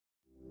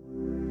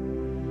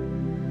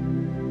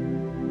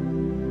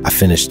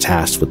finish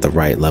tasks with the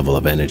right level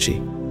of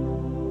energy,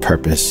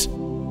 purpose,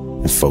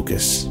 and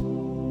focus.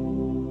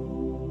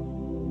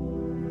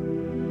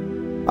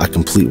 I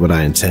complete what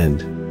I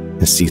intend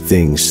and see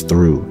things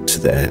through to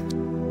the end.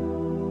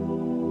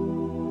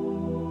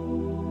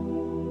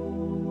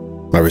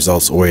 My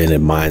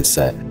results-oriented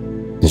mindset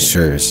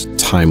ensures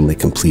timely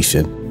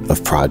completion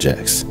of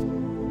projects,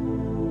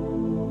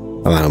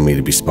 allowing me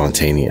to be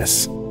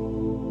spontaneous.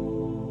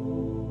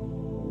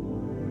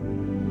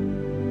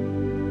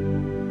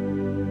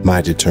 My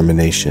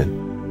determination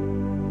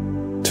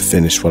to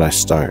finish what I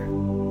start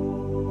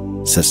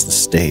sets the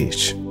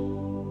stage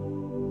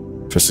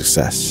for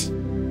success.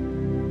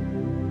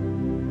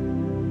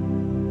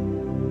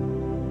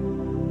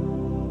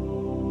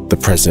 The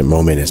present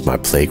moment is my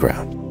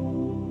playground,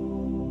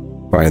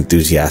 where I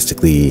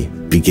enthusiastically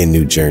begin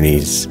new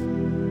journeys,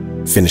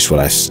 finish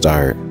what I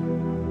start,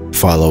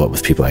 follow up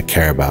with people I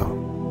care about.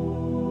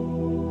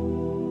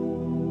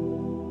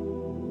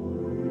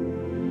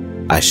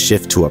 I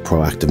shift to a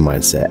proactive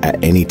mindset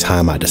at any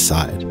time I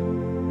decide,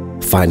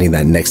 finding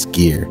that next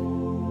gear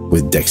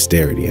with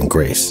dexterity and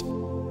grace.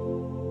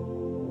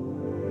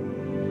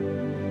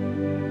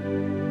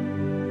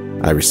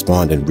 I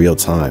respond in real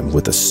time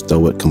with a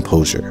stoic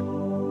composure,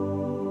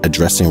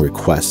 addressing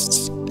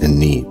requests and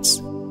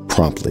needs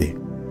promptly.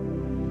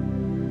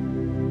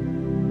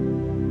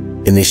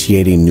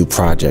 Initiating new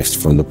projects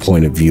from the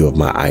point of view of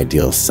my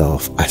ideal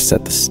self, I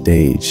set the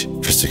stage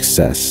for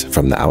success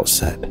from the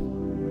outset.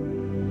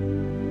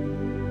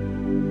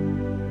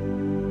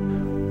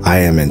 I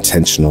am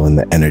intentional in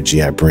the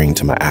energy I bring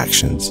to my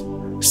actions,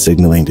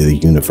 signaling to the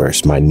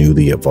universe my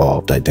newly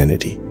evolved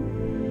identity.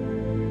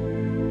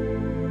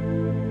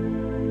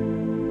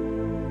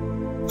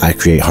 I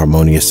create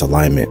harmonious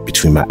alignment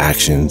between my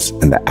actions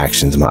and the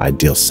actions my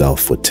ideal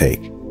self would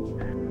take.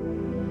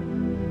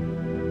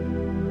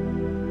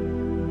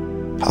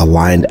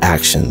 Aligned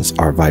actions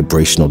are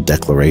vibrational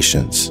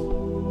declarations.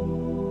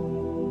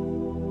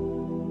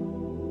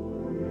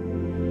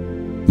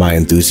 My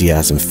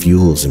enthusiasm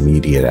fuels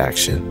immediate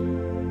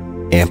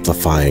action,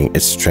 amplifying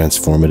its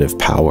transformative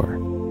power.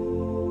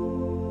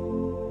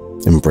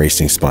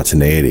 Embracing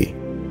spontaneity,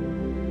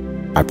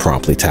 I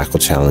promptly tackle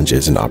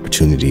challenges and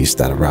opportunities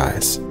that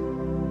arise.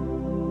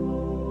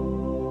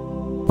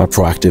 My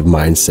proactive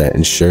mindset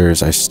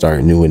ensures I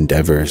start new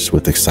endeavors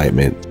with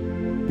excitement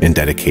and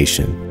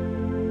dedication.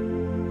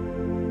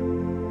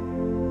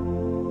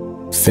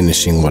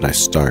 Finishing what I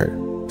start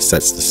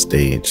sets the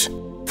stage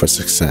for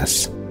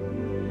success.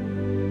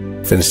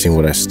 Finishing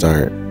what I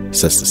start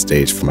sets the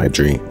stage for my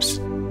dreams.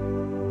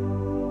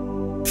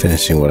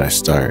 Finishing what I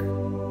start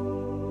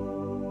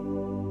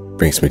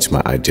brings me to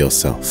my ideal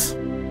self.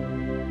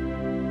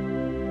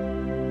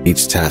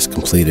 Each task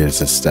completed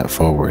is a step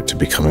forward to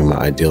becoming my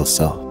ideal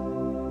self.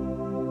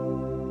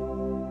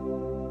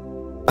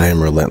 I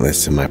am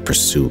relentless in my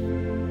pursuit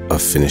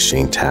of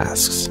finishing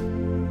tasks.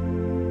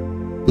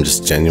 I'm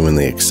just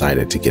genuinely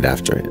excited to get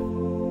after it.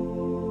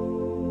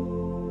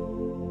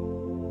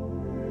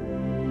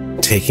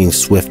 Taking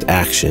swift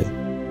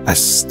action, I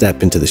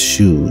step into the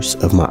shoes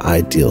of my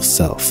ideal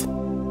self,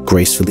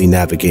 gracefully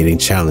navigating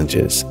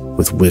challenges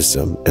with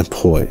wisdom and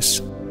poise.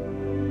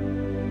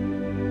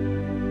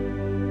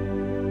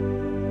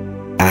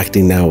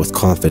 Acting now with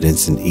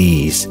confidence and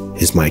ease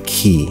is my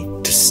key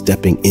to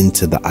stepping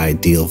into the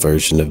ideal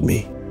version of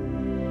me.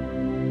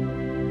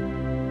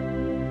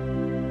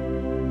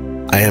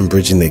 I am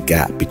bridging the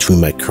gap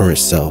between my current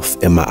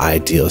self and my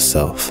ideal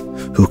self,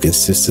 who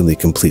consistently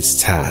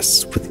completes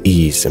tasks with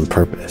ease and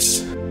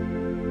purpose.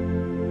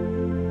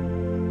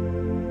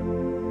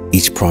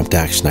 Each prompt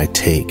action I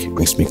take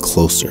brings me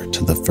closer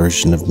to the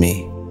version of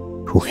me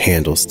who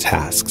handles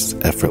tasks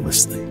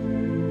effortlessly.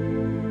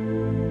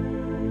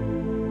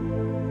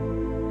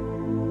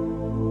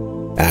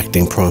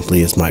 Acting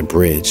promptly is my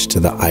bridge to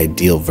the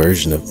ideal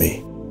version of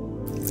me,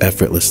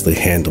 effortlessly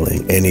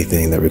handling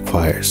anything that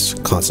requires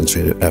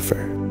concentrated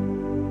effort.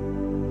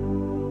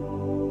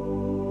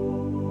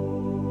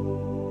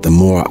 The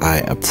more I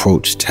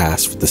approach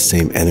tasks with the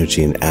same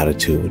energy and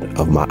attitude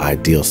of my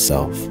ideal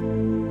self,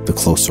 the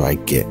closer I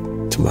get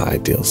to my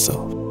ideal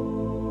self.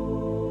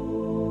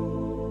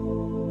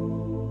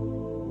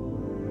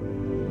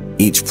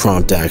 Each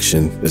prompt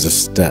action is a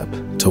step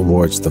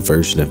towards the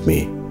version of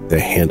me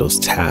that handles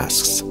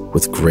tasks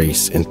with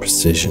grace and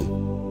precision.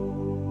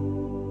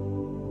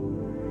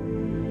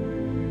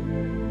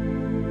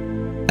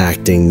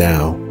 Acting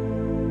now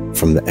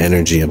from the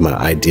energy of my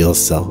ideal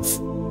self,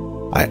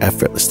 I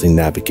effortlessly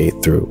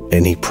navigate through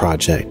any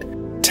project,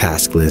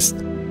 task list,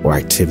 or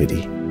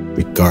activity,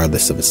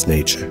 regardless of its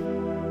nature.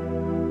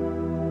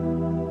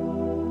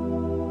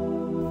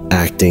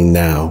 Acting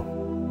now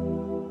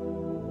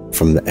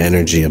from the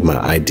energy of my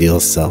ideal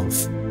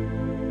self,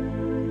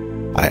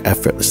 I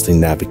effortlessly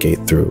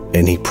navigate through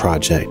any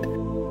project,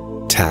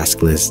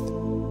 task list,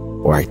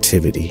 or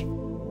activity,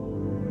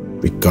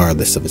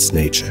 regardless of its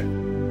nature.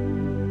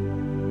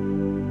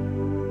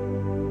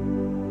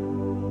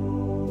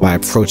 By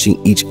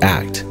approaching each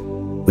act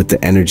with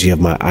the energy of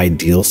my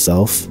ideal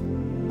self,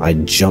 I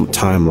jump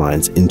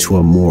timelines into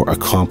a more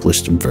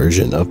accomplished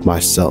version of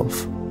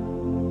myself.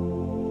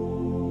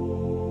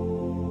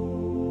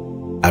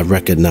 I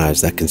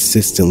recognize that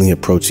consistently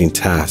approaching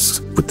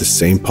tasks with the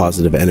same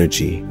positive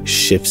energy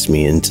shifts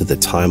me into the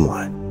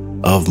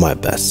timeline of my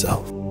best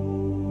self.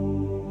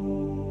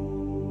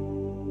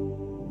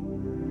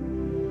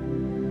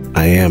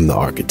 I am the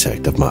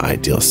architect of my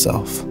ideal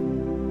self,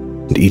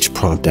 and each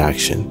prompt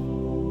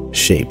action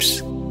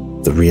shapes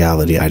the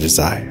reality I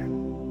desire.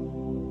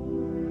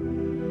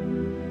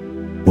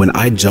 When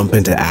I jump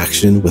into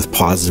action with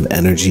positive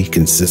energy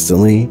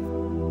consistently,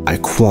 I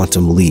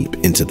quantum leap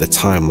into the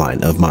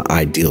timeline of my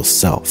ideal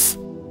self.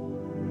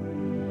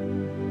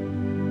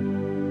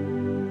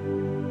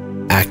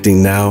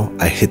 Acting now,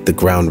 I hit the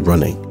ground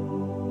running,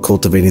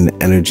 cultivating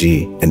the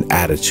energy and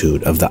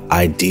attitude of the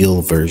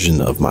ideal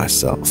version of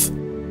myself.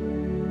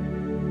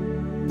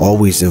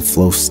 Always in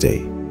flow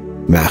state,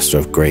 master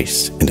of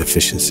grace and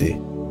efficiency.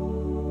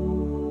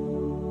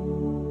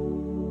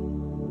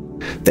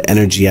 The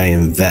energy I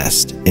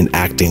invest in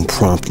acting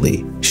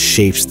promptly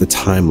shapes the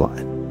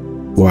timeline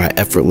where I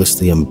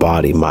effortlessly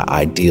embody my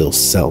ideal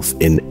self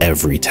in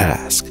every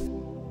task.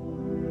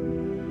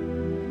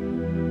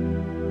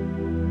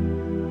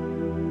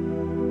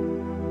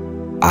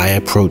 I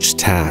approach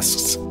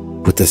tasks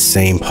with the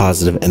same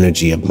positive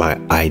energy of my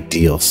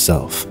ideal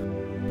self,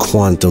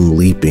 quantum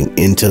leaping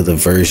into the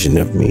version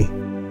of me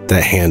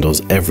that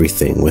handles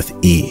everything with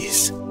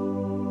ease.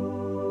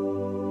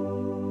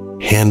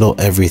 Handle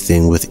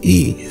everything with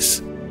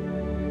ease.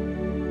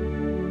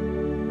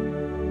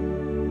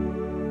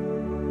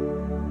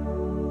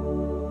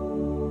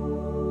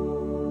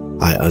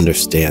 I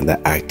understand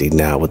that acting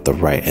now with the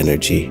right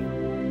energy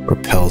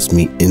propels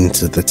me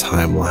into the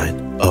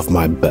timeline of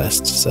my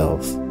best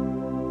self.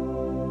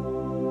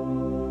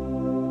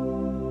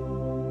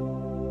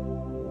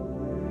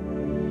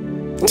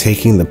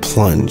 Taking the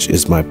plunge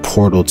is my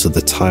portal to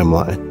the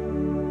timeline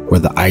where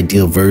the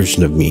ideal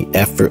version of me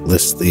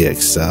effortlessly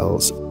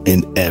excels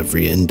in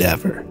every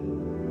endeavor.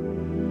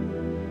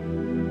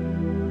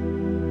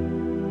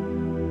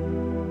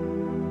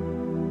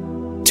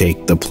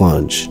 Take the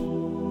plunge.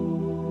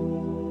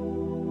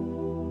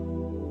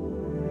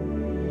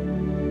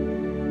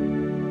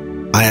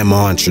 I am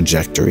on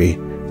trajectory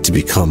to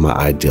become my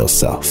ideal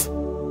self,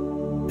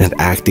 and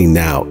acting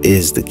now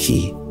is the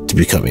key to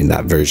becoming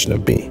that version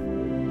of me.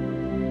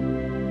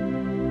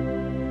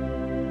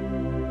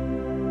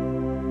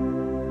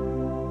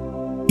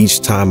 Each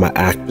time I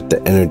act with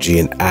the energy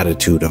and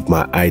attitude of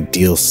my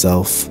ideal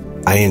self,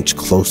 I inch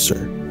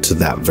closer to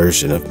that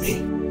version of me.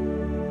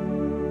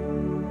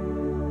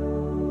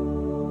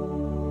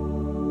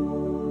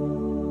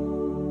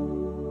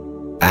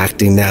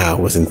 Acting now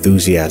with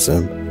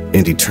enthusiasm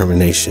and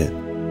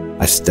determination,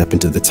 I step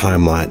into the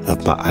timeline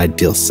of my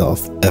ideal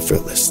self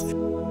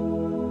effortlessly.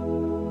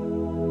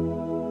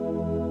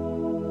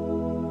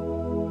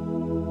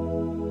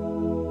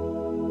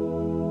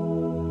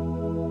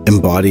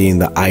 Embodying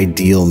the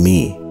ideal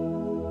me,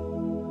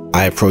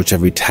 I approach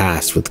every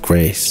task with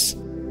grace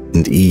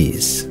and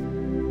ease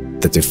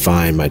that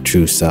define my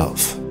true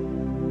self.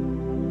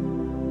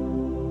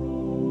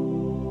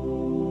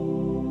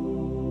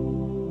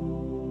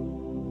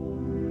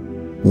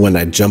 When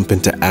I jump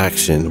into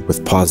action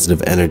with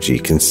positive energy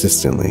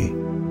consistently,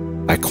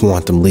 I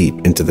quantum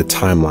leap into the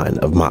timeline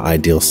of my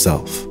ideal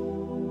self.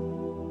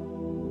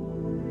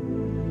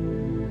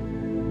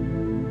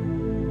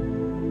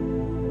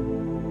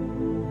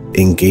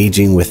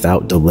 Engaging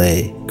without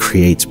delay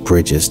creates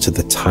bridges to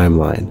the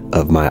timeline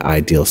of my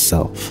ideal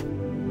self.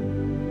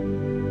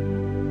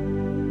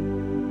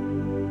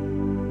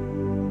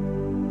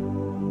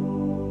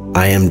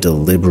 I am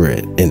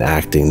deliberate in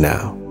acting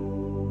now,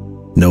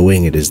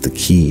 knowing it is the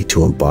key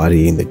to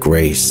embodying the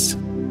grace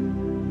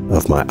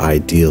of my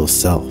ideal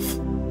self.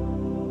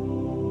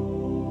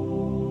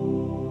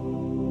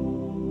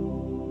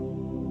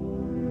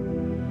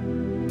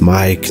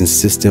 My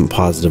consistent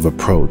positive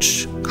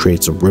approach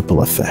creates a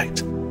ripple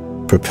effect,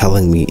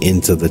 propelling me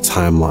into the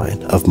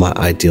timeline of my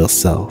ideal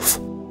self.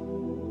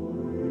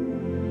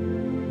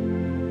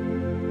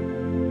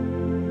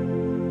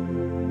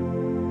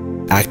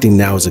 Acting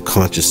now is a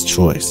conscious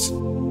choice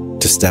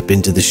to step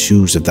into the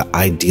shoes of the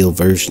ideal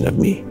version of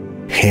me,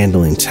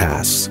 handling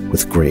tasks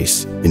with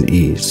grace and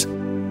ease.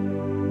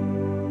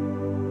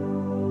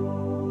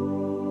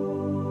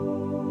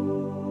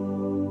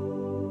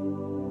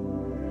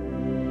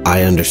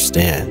 I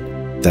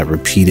understand that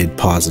repeated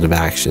positive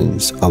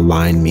actions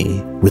align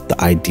me with the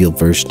ideal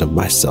version of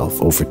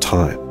myself over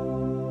time.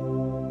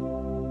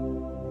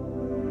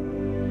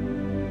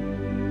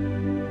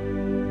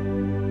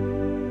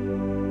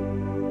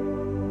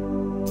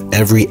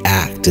 Every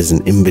act is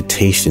an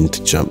invitation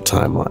to jump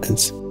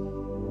timelines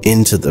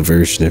into the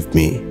version of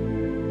me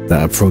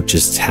that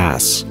approaches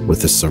tasks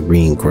with a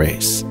serene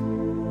grace.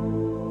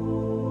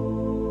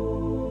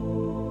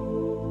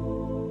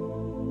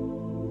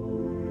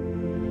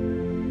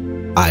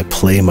 I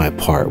play my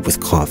part with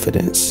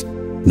confidence,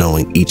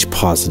 knowing each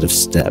positive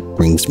step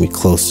brings me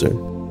closer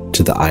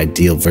to the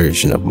ideal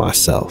version of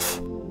myself.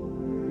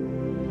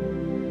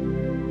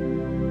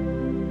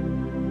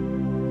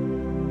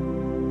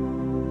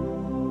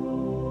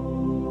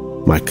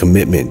 My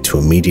commitment to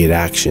immediate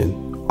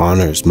action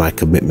honors my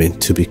commitment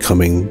to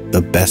becoming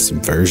the best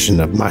version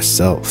of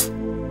myself,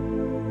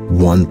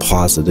 one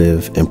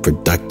positive and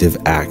productive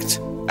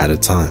act at a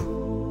time.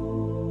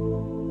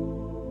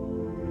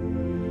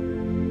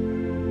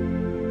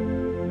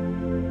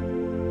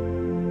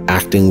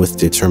 Acting with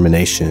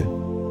determination,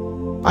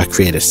 I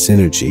create a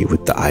synergy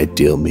with the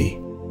ideal me,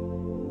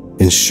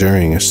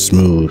 ensuring a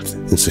smooth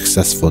and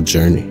successful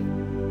journey.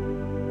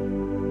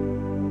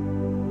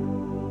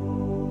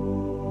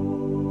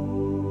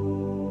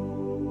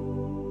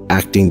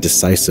 Acting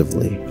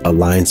decisively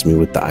aligns me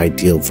with the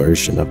ideal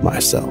version of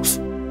myself,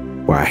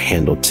 where I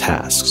handle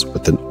tasks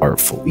with an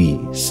artful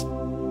ease.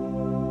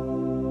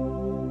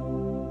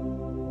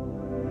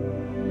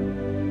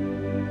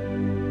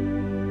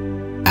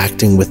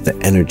 Acting with the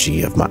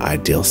energy of my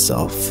ideal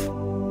self,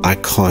 I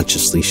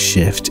consciously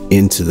shift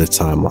into the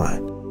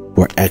timeline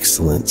where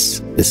excellence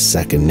is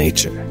second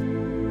nature.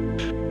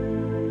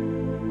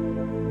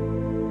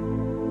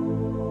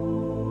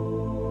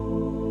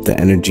 The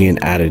energy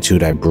and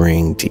attitude I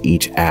bring to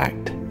each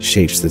act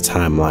shapes the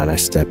timeline I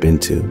step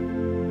into,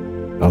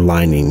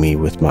 aligning me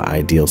with my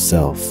ideal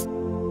self.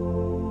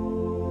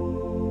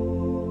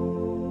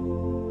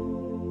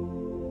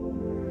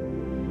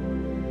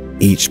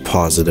 Each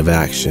positive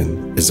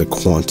action is a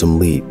quantum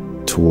leap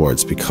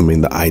towards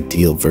becoming the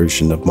ideal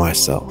version of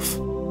myself.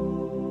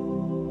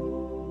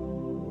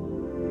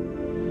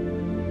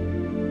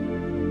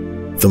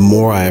 The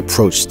more I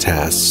approach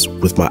tasks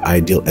with my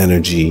ideal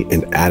energy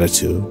and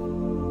attitude,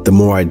 the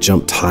more I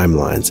jump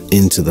timelines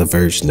into the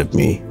version of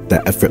me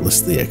that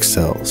effortlessly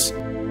excels.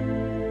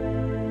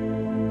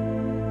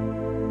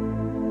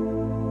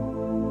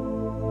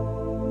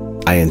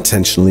 I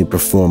intentionally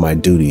perform my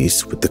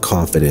duties with the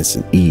confidence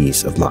and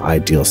ease of my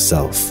ideal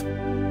self,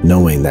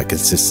 knowing that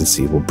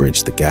consistency will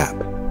bridge the gap.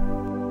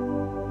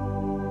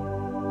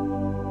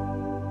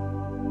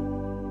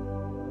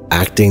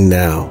 Acting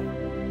now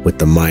with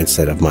the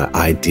mindset of my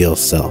ideal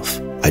self,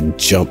 I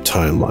jump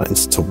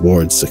timelines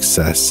towards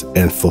success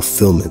and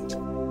fulfillment.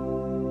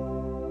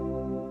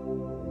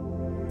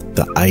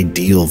 The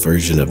ideal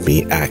version of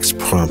me acts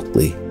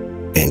promptly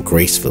and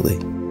gracefully,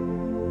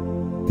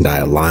 and I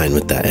align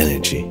with that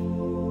energy.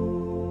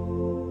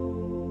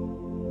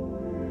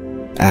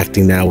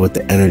 Acting now with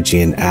the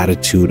energy and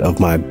attitude of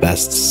my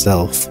best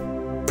self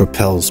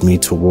propels me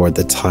toward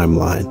the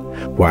timeline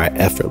where I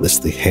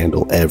effortlessly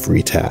handle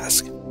every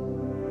task.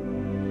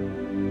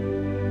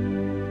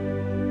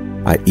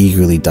 I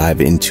eagerly dive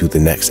into the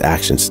next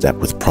action step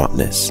with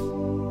promptness.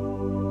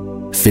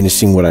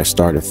 Finishing what I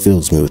started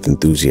fills me with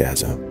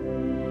enthusiasm.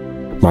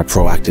 My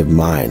proactive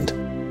mind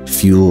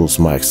fuels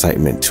my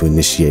excitement to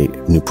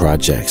initiate new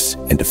projects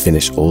and to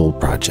finish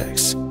old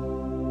projects.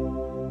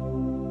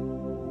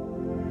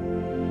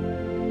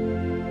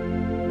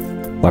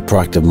 My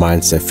proactive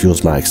mindset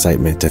fuels my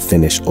excitement to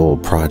finish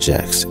old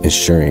projects,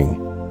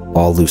 ensuring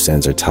all loose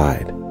ends are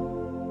tied.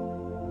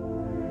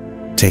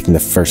 Taking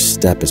the first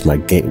step is my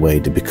gateway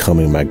to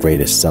becoming my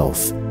greatest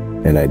self,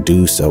 and I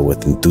do so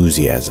with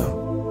enthusiasm.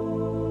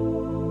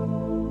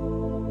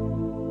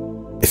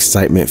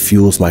 Excitement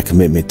fuels my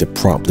commitment to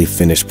promptly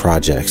finish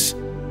projects,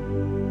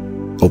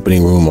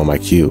 opening room on my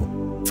queue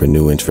for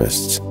new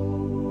interests.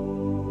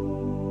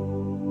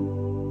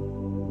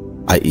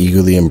 I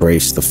eagerly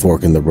embrace the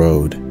fork in the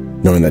road,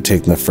 knowing that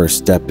taking the first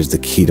step is the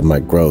key to my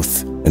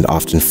growth, and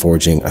often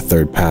forging my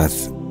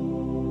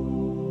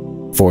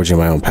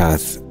own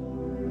path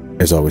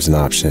is always an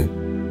option.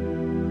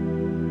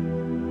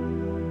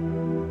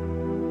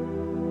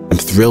 I'm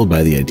thrilled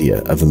by the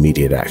idea of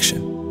immediate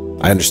action.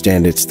 I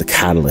understand it's the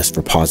catalyst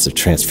for positive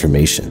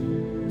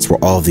transformation. It's where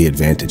all the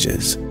advantage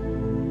is.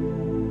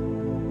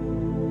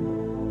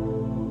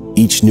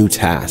 Each new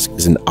task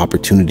is an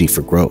opportunity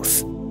for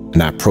growth,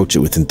 and I approach it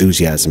with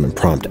enthusiasm and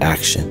prompt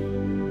action.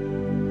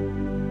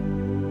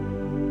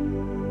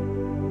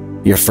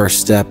 Your first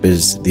step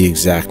is the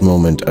exact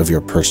moment of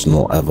your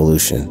personal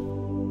evolution.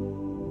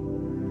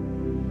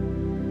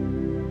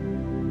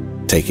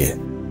 Take it.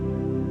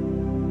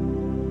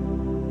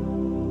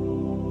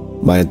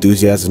 My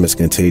enthusiasm is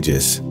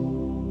contagious,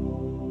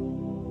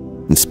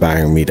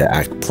 inspiring me to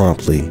act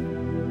promptly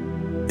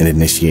and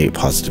initiate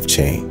positive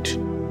change.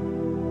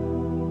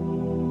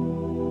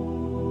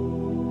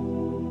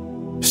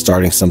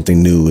 Starting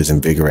something new is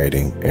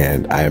invigorating,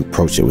 and I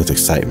approach it with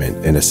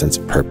excitement and a sense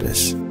of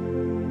purpose.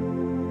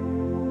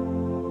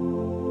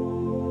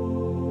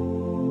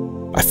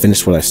 I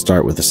finish what I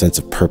start with a sense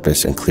of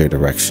purpose and clear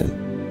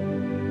direction.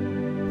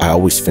 I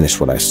always finish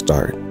what I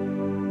start.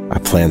 I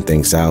plan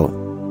things out.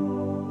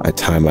 I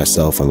time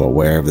myself. I'm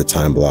aware of the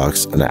time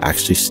blocks, and I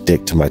actually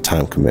stick to my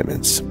time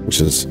commitments,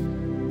 which is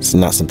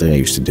not something I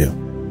used to do.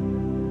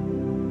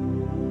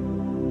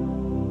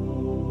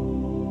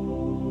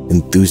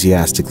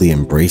 Enthusiastically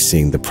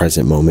embracing the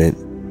present moment,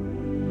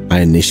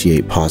 I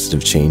initiate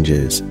positive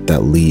changes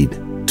that lead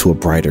to a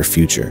brighter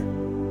future.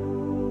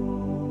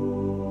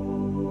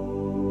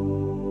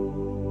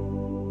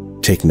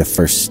 Taking the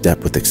first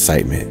step with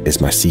excitement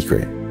is my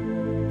secret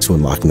to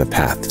unlocking the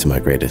path to my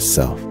greatest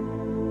self.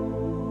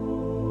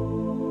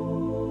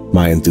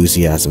 My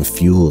enthusiasm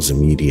fuels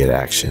immediate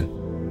action,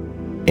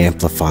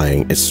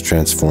 amplifying its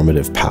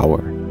transformative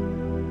power.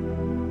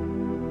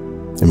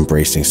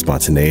 Embracing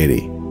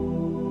spontaneity,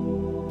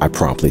 I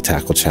promptly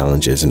tackle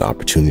challenges and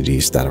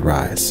opportunities that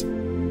arise.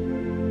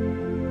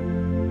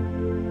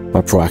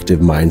 My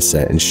proactive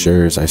mindset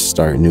ensures I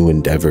start new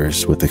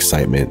endeavors with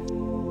excitement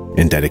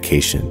and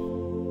dedication.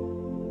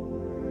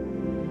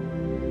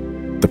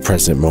 The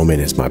present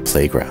moment is my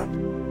playground,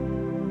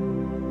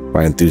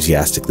 where I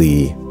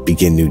enthusiastically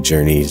begin new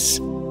journeys,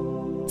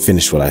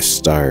 finish what I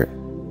start,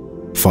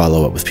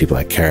 follow up with people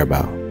I care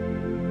about.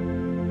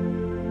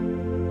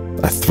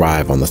 I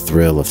thrive on the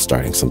thrill of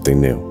starting something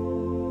new,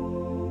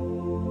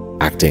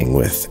 acting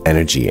with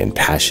energy and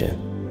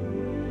passion.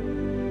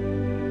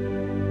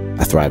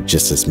 I thrive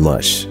just as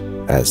much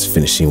as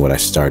finishing what I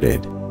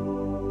started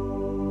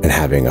and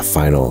having a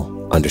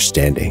final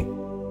understanding,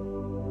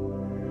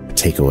 a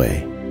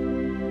takeaway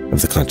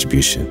of the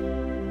contribution.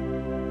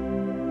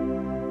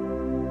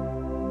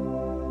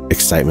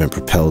 Excitement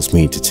propels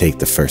me to take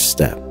the first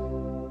step.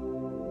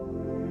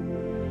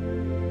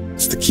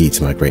 It's the key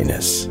to my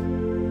greatness.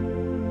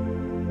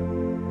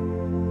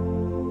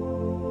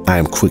 I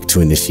am quick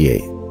to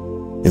initiate,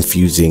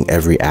 infusing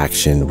every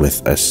action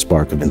with a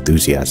spark of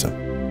enthusiasm.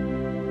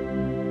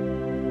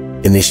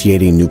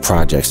 Initiating new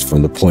projects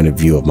from the point of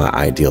view of my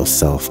ideal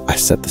self, I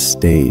set the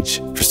stage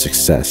for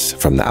success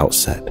from the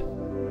outset.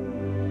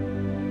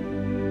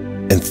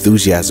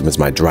 Enthusiasm is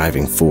my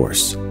driving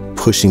force,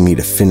 pushing me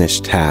to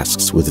finish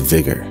tasks with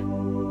vigor.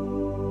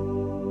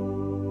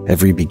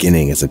 Every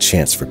beginning is a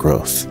chance for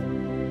growth,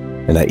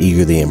 and I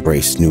eagerly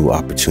embrace new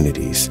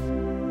opportunities.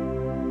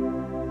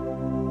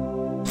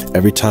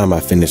 Every time I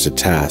finish a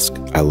task,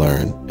 I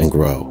learn and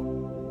grow.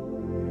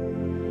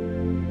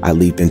 I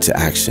leap into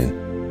action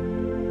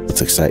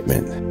with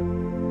excitement.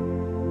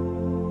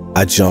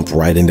 I jump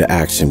right into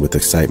action with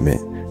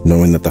excitement,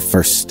 knowing that the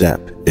first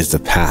step is the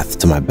path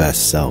to my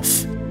best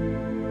self.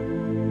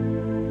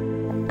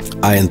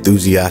 I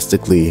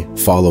enthusiastically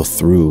follow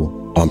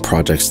through on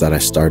projects that I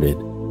started,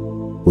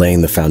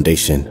 laying the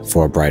foundation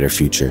for a brighter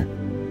future.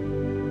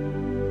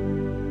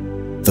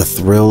 The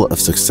thrill of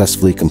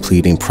successfully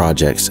completing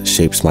projects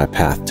shapes my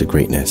path to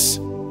greatness.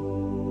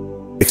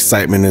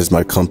 Excitement is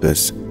my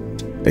compass.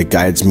 It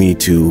guides me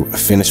to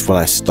finish what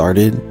I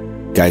started,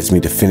 guides me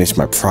to finish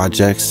my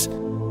projects,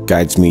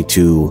 guides me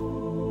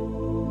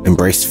to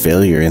embrace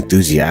failure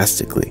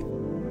enthusiastically.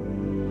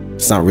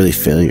 It's not really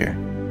failure,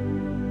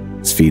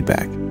 it's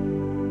feedback.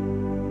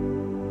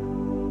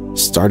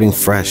 Starting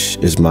fresh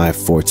is my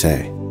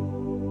forte,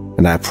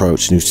 and I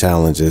approach new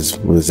challenges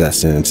with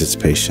zest and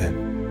anticipation.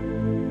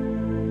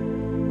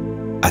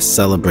 I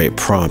celebrate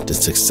prompt and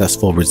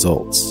successful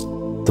results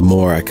the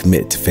more I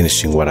commit to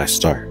finishing what I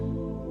start.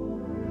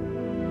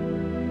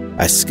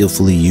 I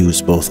skillfully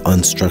use both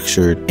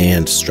unstructured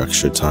and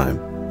structured time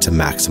to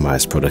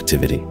maximize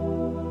productivity.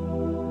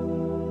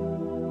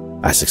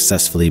 I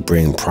successfully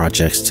bring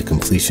projects to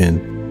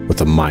completion with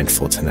a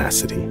mindful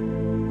tenacity.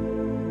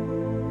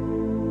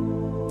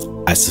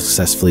 I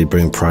successfully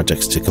bring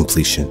projects to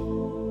completion.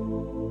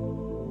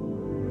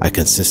 I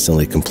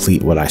consistently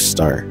complete what I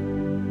start,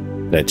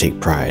 and I take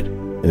pride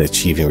in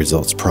achieving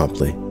results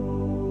promptly.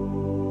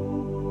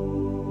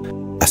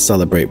 I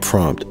celebrate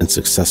prompt and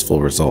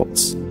successful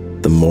results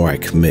the more I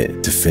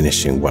commit to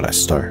finishing what I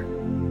start.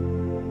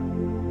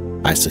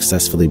 I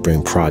successfully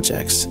bring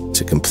projects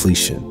to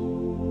completion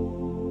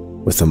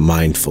with a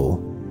mindful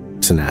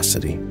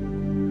tenacity.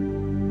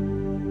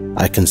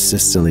 I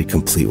consistently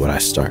complete what I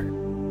start,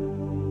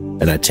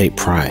 and I take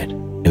pride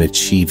in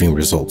achieving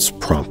results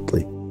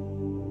promptly.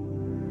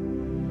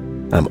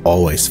 I'm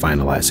always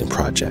finalizing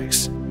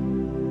projects,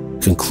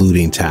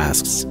 concluding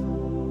tasks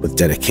with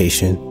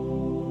dedication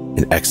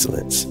and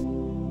excellence.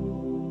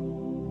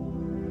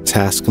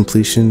 Task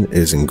completion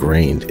is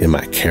ingrained in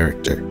my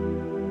character,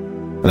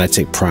 and I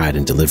take pride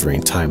in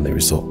delivering timely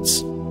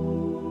results.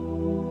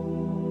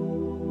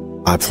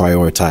 I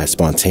prioritize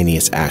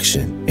spontaneous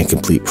action and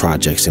complete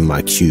projects in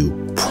my queue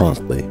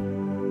promptly.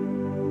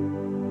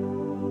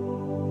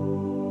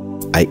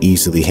 I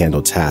easily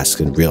handle tasks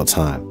in real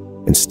time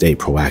and stay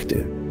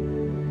proactive.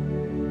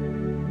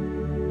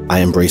 I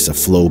embrace a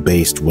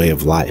flow-based way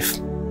of life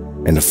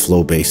and a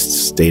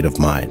flow-based state of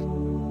mind,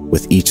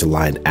 with each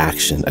aligned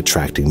action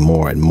attracting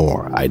more and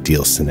more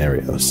ideal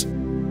scenarios.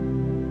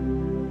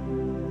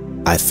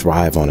 I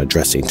thrive on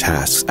addressing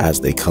tasks as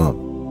they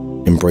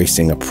come,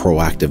 embracing a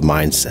proactive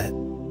mindset.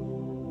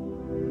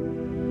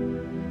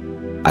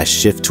 I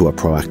shift to a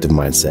proactive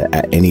mindset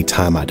at any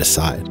time I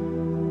decide,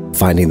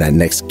 finding that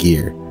next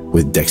gear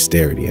with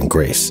dexterity and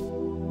grace.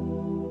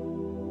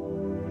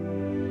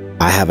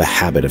 I have a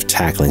habit of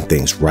tackling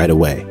things right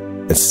away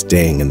and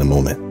staying in the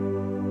moment.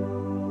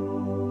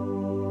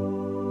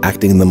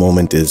 Acting in the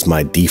moment is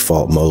my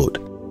default mode.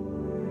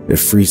 It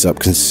frees up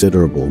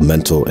considerable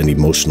mental and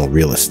emotional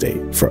real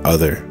estate for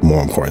other,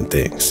 more important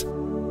things.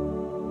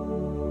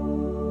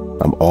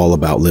 I'm all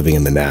about living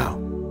in the now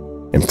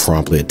and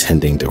promptly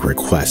attending to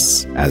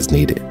requests as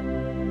needed.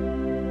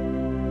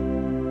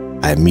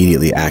 I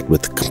immediately act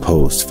with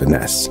composed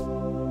finesse,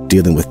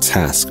 dealing with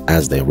tasks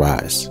as they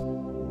arise.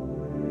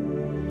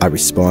 I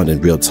respond in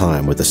real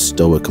time with a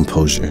stoic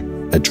composure,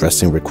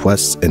 addressing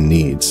requests and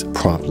needs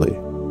promptly.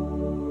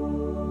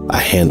 I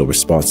handle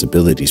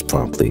responsibilities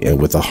promptly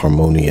and with a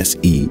harmonious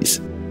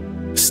ease,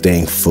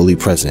 staying fully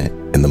present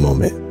in the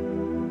moment.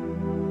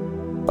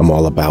 I'm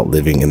all about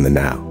living in the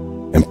now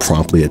and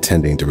promptly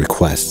attending to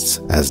requests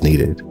as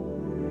needed.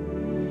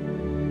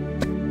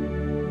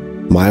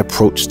 My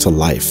approach to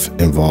life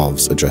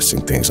involves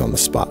addressing things on the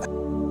spot,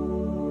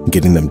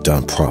 getting them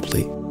done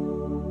promptly.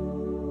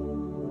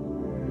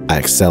 I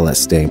excel at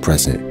staying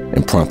present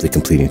and promptly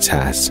completing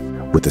tasks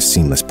with a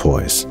seamless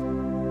poise.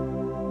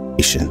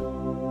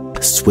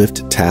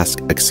 Swift task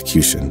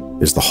execution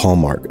is the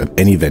hallmark of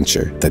any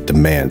venture that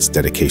demands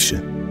dedication.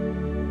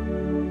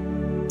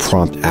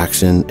 Prompt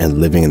action and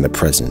living in the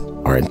present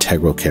are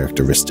integral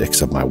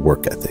characteristics of my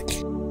work ethic.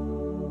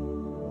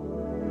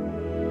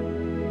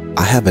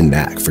 I have a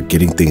knack for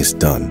getting things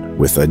done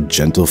with a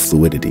gentle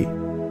fluidity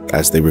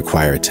as they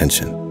require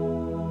attention.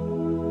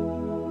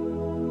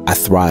 I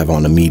thrive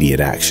on immediate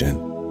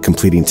action,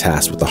 completing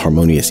tasks with a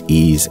harmonious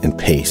ease and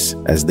pace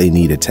as they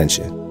need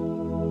attention.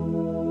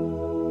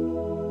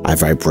 I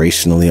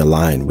vibrationally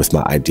align with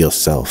my ideal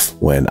self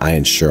when I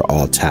ensure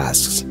all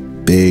tasks,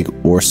 big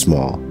or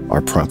small,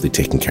 are promptly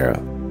taken care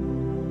of.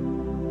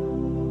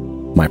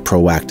 My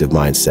proactive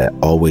mindset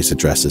always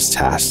addresses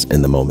tasks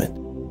in the moment,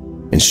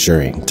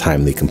 ensuring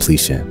timely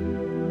completion.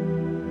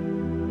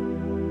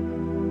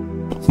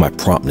 My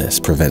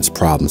promptness prevents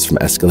problems from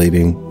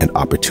escalating and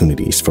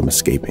opportunities from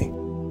escaping.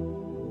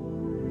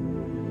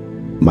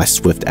 My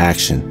swift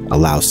action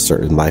allows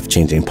certain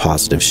life-changing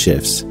positive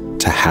shifts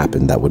to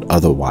happen that would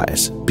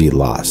otherwise be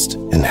lost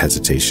in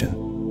hesitation.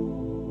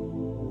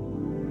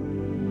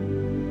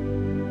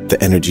 The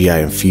energy I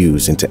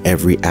infuse into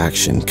every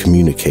action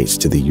communicates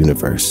to the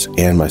universe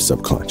and my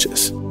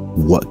subconscious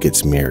what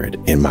gets mirrored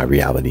in my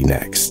reality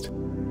next.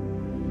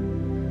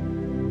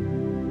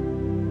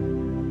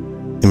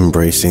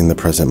 Embracing the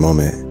present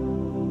moment,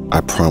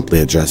 I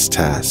promptly address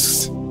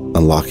tasks,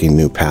 unlocking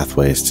new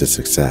pathways to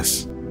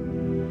success.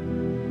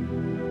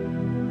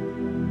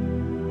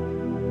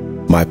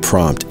 My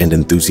prompt and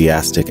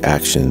enthusiastic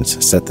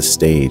actions set the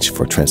stage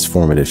for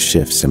transformative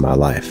shifts in my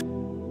life.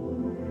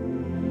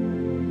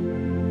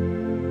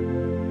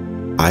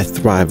 I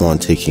thrive on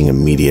taking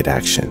immediate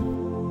action,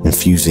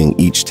 infusing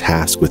each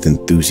task with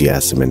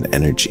enthusiasm and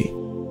energy.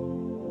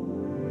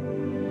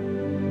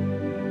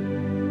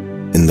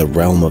 In the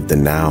realm of the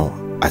now,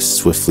 I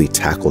swiftly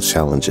tackle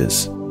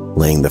challenges,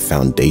 laying the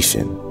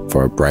foundation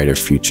for a brighter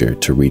future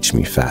to reach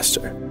me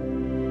faster.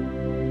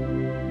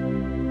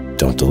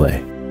 Don't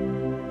delay.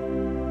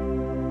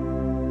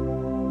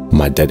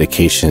 My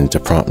dedication to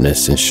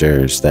promptness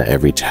ensures that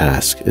every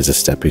task is a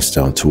stepping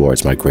stone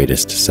towards my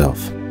greatest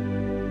self.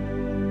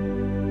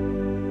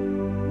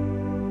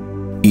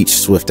 Each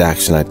swift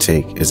action I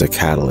take is a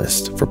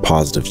catalyst for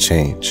positive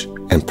change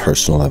and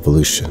personal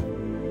evolution.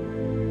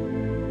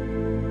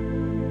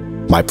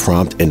 My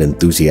prompt and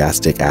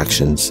enthusiastic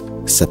actions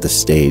set the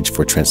stage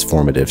for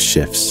transformative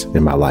shifts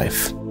in my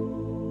life.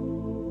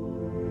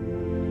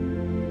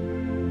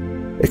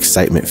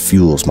 Excitement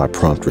fuels my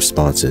prompt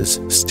responses,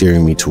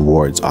 steering me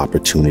towards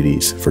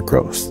opportunities for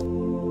growth.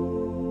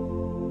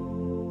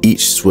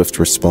 Each swift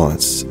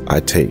response I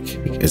take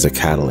is a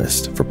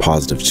catalyst for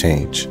positive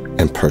change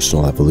and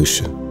personal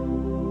evolution.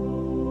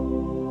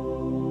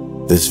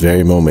 This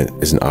very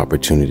moment is an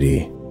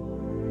opportunity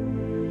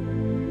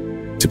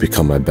to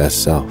become my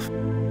best self.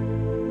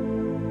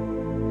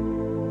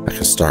 I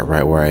can start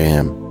right where I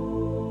am.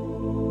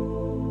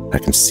 I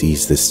can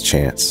seize this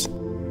chance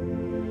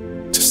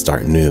to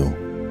start new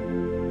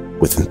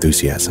with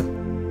enthusiasm,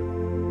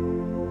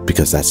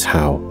 because that's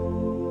how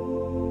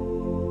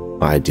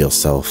my ideal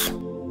self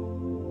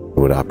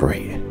would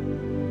operate.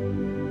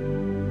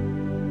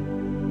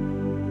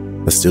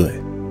 Let's do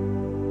it.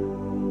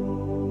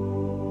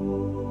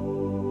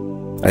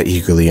 I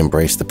eagerly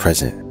embrace the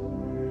present,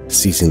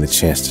 seizing the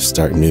chance to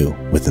start new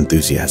with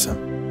enthusiasm.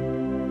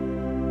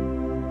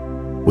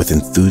 With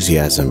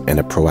enthusiasm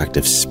and a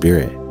proactive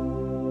spirit,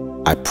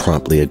 I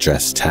promptly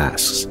address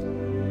tasks.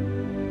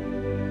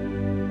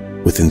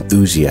 With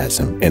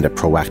enthusiasm and a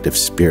proactive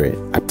spirit,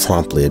 I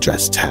promptly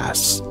address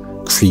tasks,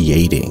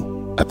 creating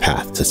a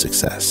path to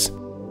success.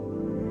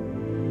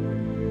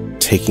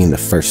 Taking the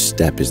first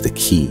step is the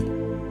key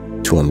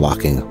to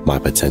unlocking my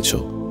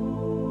potential.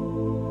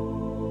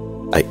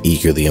 I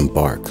eagerly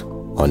embark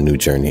on new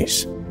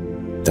journeys.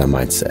 That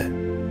mindset.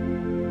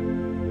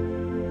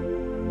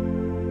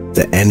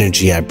 The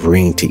energy I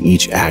bring to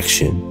each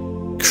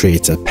action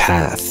creates a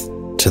path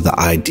to the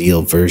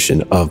ideal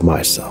version of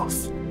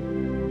myself.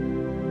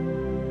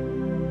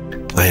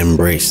 I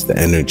embrace the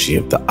energy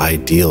of the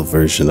ideal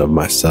version of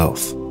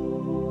myself,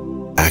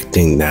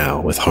 acting now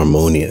with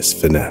harmonious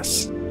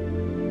finesse.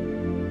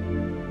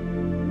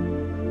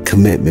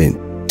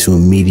 Commitment to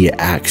immediate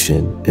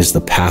action is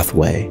the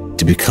pathway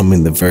to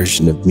becoming the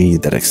version of me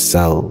that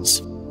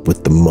excels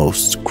with the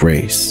most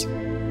grace.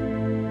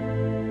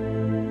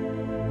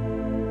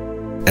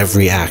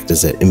 Every act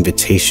is an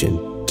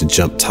invitation to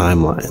jump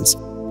timelines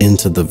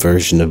into the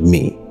version of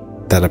me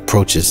that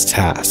approaches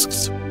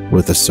tasks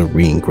with a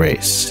serene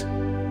grace.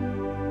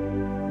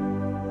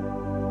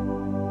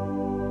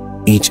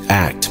 Each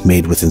act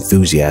made with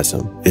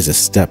enthusiasm is a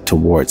step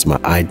towards my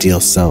ideal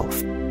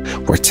self,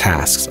 where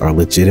tasks are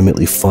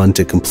legitimately fun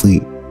to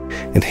complete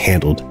and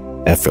handled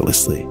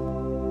effortlessly.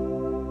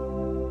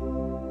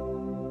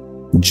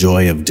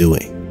 Joy of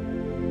doing.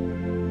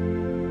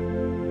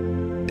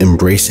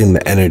 Embracing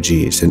the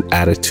energies and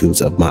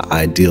attitudes of my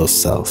ideal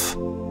self,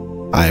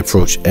 I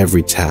approach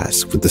every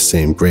task with the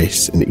same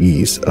grace and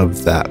ease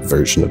of that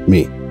version of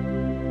me.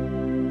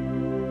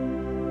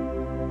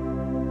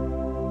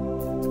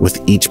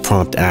 With each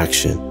prompt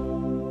action,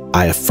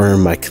 I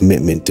affirm my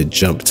commitment to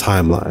jump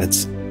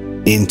timelines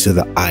into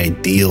the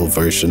ideal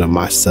version of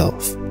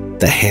myself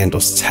that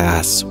handles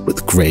tasks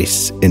with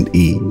grace and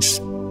ease.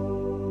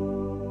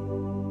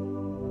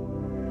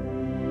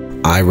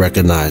 I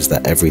recognize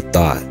that every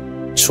thought,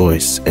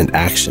 choice, and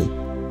action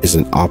is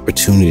an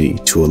opportunity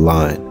to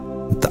align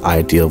with the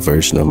ideal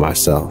version of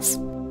myself.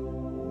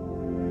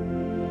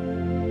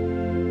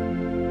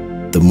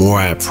 The more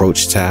I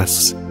approach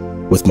tasks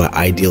with my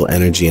ideal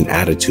energy and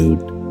attitude,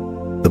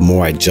 the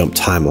more I jump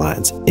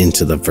timelines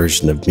into the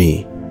version of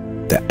me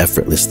that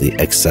effortlessly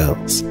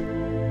excels.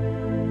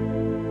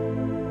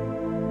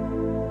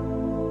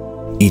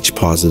 Each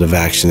positive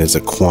action is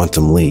a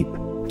quantum leap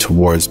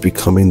towards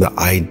becoming the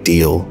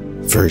ideal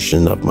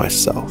version of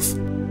myself.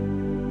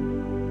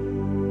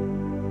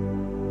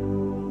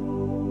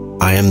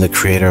 I am the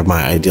creator of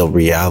my ideal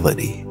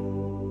reality,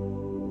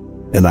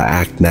 and I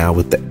act now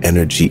with the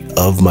energy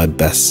of my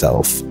best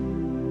self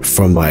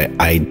from my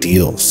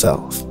ideal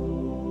self.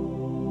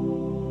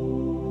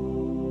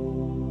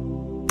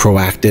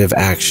 Proactive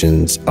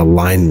actions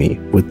align me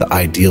with the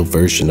ideal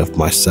version of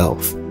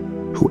myself,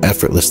 who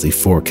effortlessly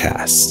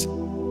forecasts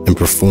and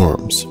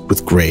performs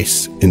with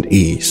grace and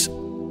ease.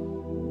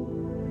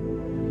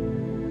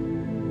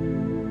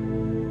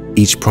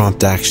 Each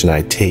prompt action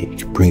I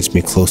take brings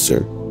me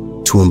closer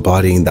to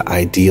embodying the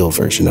ideal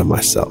version of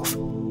myself,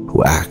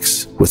 who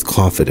acts with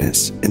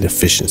confidence and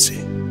efficiency.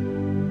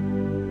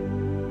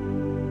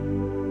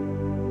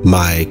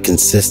 My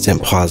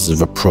consistent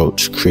positive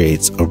approach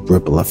creates a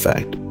ripple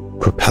effect,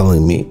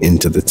 propelling me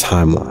into the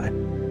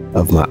timeline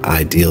of my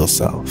ideal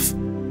self.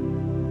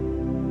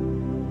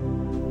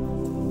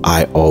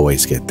 I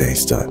always get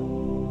things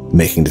done,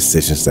 making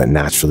decisions that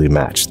naturally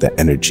match the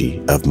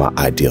energy of my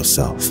ideal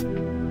self.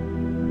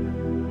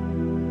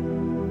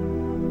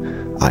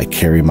 I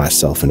carry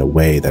myself in a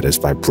way that is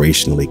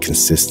vibrationally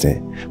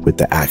consistent with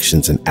the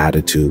actions and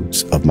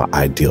attitudes of my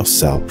ideal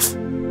self.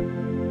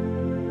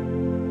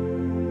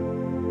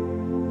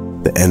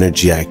 The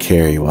energy I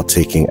carry while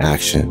taking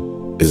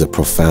action is a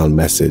profound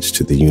message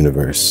to the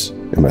universe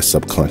and my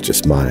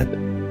subconscious mind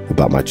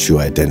about my true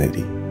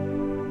identity.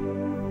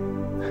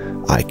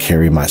 I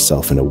carry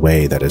myself in a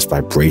way that is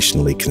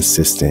vibrationally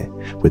consistent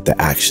with the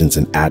actions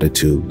and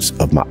attitudes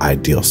of my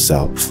ideal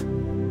self.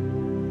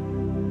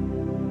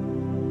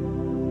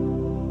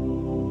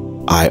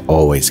 I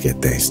always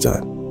get things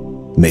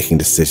done, making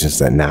decisions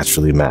that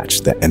naturally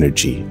match the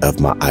energy of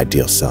my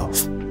ideal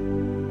self.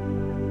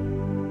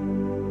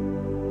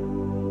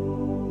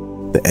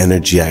 The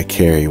energy I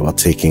carry while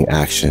taking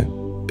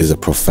action is a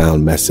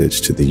profound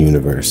message to the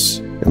universe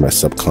and my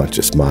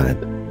subconscious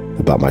mind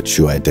about my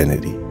true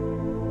identity.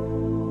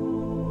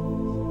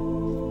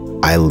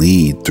 I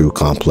lead through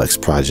complex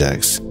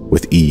projects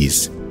with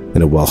ease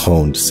and a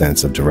well-honed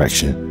sense of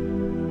direction.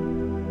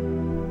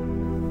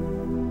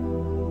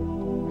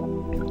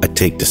 I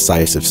take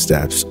decisive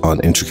steps on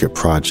intricate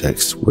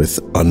projects with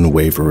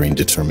unwavering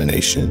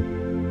determination.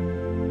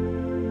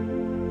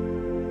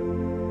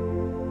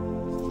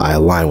 I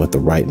align with the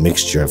right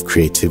mixture of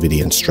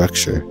creativity and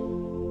structure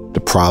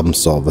to problem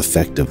solve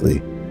effectively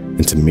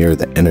and to mirror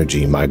the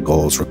energy my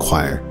goals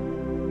require.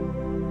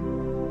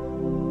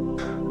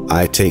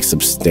 I take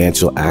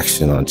substantial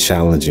action on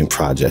challenging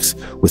projects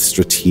with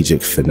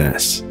strategic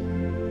finesse.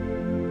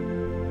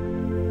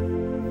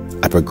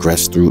 I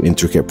progress through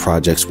intricate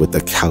projects with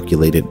a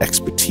calculated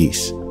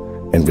expertise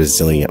and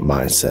resilient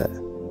mindset.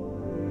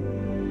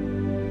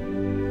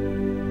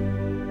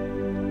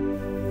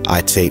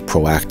 I take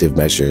proactive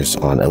measures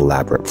on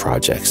elaborate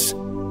projects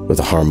with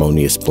a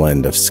harmonious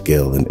blend of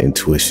skill and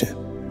intuition.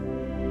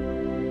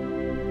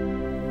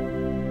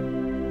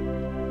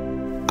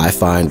 I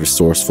find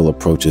resourceful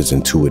approaches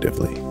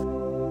intuitively.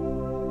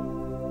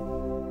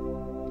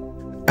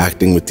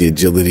 Acting with the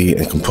agility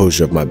and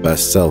composure of my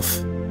best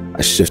self,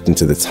 I shift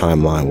into the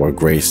timeline where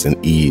grace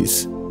and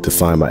ease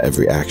define my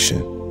every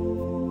action.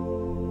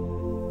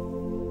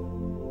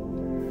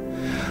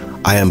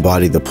 I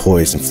embody the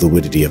poise and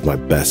fluidity of my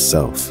best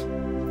self,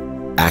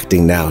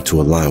 acting now to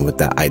align with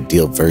that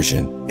ideal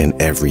version in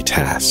every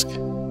task.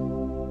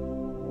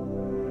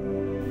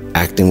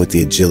 Acting with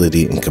the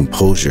agility and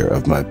composure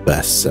of my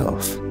best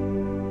self,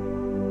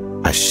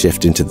 I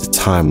shift into the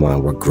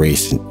timeline where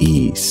grace and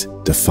ease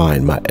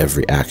define my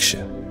every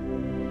action.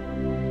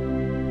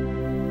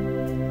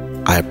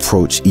 I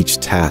approach each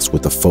task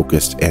with a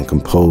focused and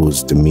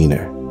composed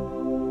demeanor,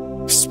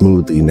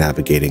 smoothly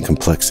navigating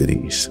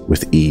complexities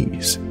with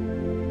ease.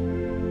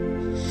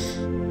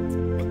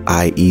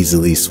 I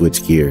easily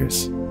switch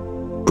gears,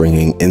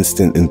 bringing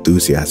instant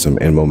enthusiasm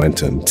and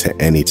momentum to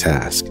any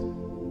task.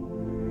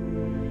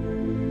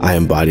 I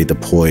embody the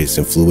poise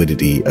and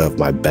fluidity of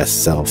my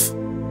best self.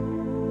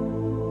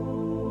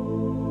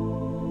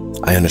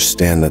 I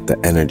understand that the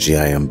energy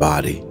I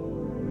embody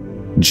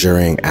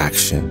during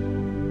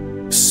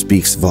action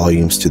speaks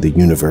volumes to the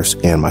universe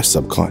and my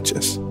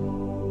subconscious.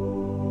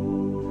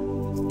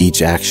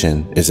 Each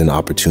action is an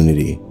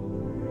opportunity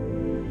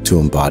to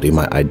embody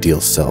my ideal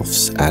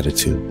self's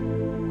attitude.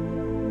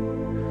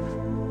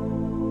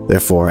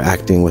 Therefore,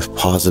 acting with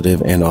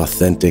positive and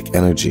authentic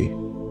energy,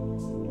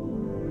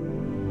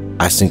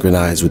 I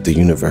synchronize with the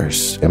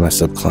universe and my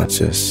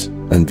subconscious,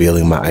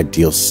 unveiling my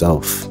ideal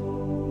self.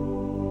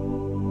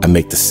 I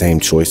make the same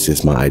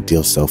choices my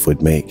ideal self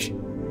would make.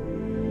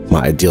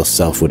 My ideal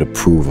self would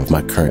approve of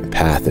my current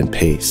path and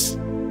pace.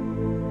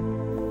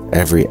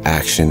 Every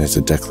action is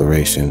a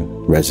declaration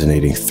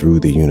resonating through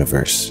the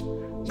universe,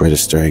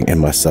 registering in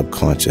my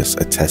subconscious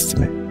a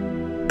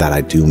testament that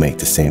I do make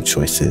the same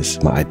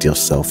choices my ideal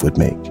self would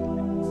make.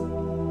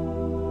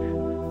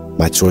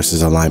 My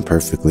choices align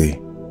perfectly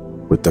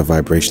with the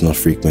vibrational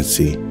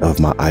frequency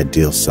of my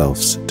ideal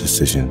self's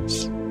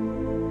decisions.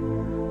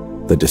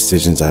 The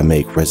decisions I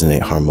make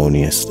resonate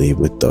harmoniously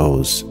with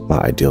those my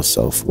ideal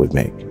self would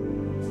make.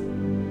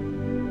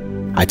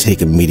 I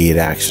take immediate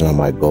action on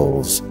my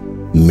goals,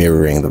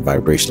 mirroring the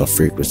vibrational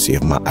frequency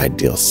of my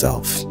ideal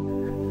self.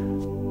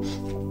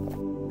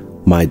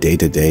 My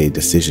day-to-day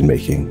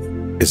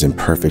decision-making is in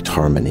perfect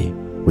harmony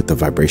with the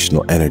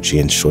vibrational energy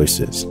and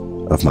choices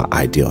of my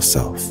ideal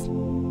self.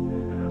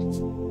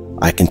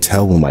 I can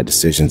tell when my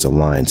decisions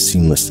align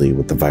seamlessly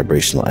with the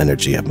vibrational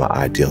energy of my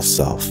ideal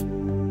self.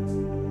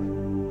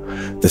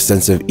 The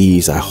sense of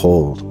ease I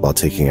hold while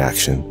taking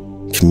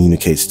action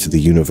communicates to the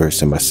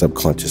universe and my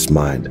subconscious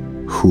mind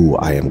who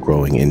I am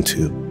growing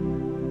into.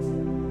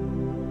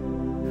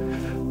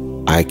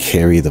 I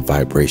carry the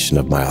vibration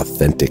of my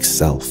authentic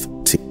self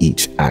to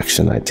each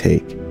action I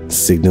take,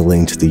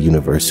 signaling to the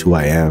universe who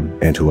I am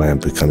and who I am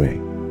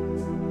becoming.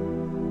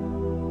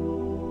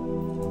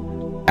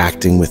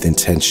 Acting with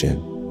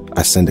intention,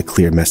 I send a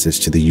clear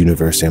message to the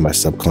universe and my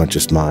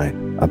subconscious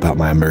mind about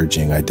my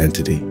emerging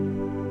identity.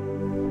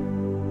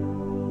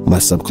 My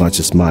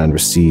subconscious mind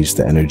receives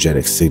the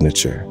energetic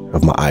signature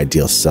of my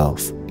ideal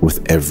self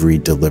with every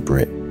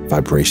deliberate,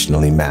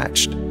 vibrationally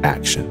matched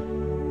action.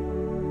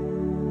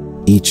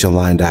 Each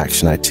aligned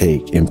action I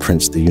take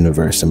imprints the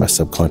universe and my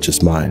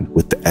subconscious mind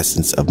with the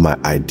essence of my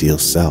ideal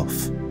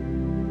self.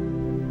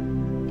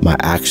 My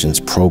actions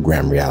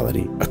program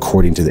reality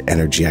according to the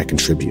energy I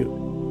contribute.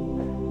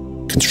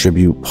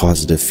 Contribute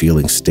positive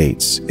feeling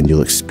states, and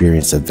you'll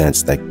experience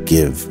events that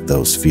give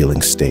those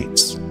feeling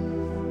states.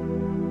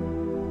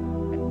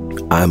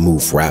 I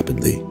move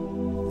rapidly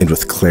and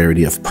with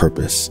clarity of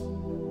purpose,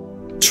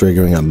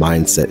 triggering a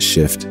mindset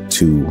shift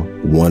to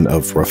one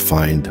of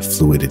refined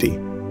fluidity.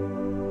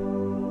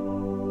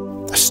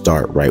 I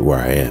start right where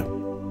I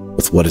am,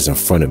 with what is in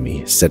front of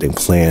me, setting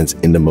plans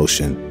into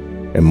motion,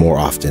 and more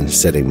often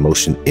setting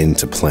motion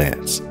into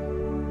plans.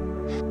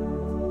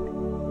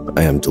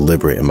 I am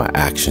deliberate in my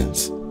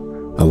actions,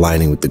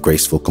 aligning with the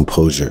graceful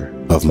composure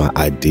of my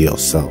ideal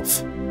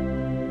self.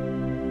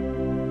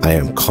 I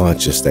am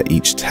conscious that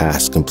each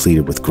task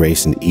completed with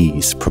grace and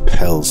ease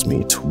propels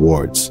me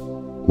towards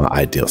my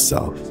ideal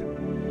self.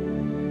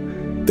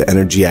 The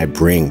energy I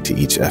bring to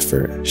each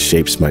effort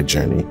shapes my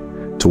journey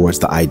towards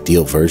the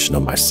ideal version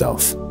of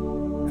myself,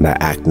 and I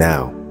act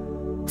now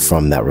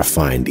from that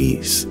refined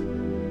ease.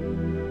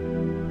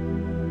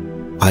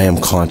 I am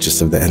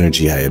conscious of the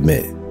energy I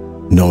emit,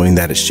 knowing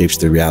that it shapes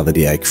the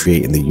reality I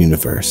create in the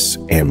universe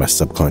and my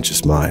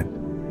subconscious mind.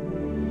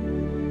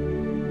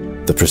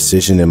 The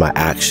precision in my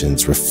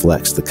actions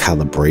reflects the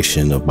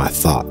calibration of my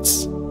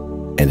thoughts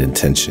and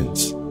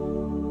intentions.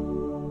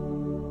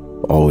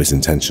 Always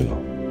intentional.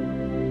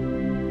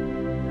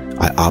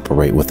 I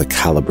operate with a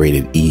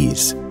calibrated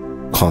ease,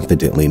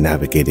 confidently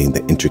navigating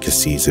the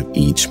intricacies of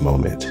each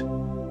moment.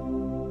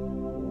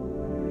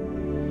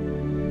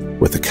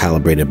 With a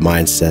calibrated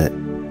mindset,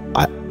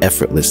 I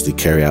effortlessly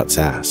carry out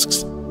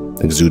tasks,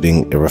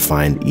 exuding a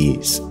refined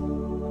ease.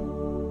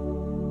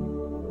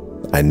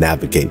 I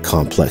navigate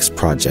complex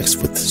projects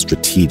with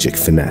strategic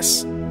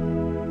finesse.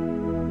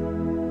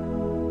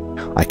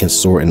 I can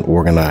sort and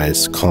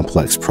organize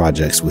complex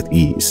projects with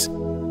ease.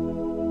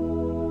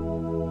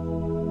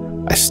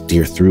 I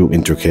steer through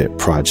intricate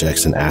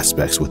projects and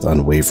aspects with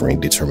unwavering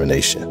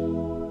determination.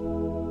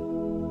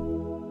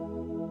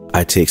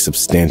 I take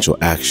substantial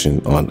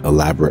action on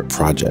elaborate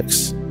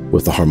projects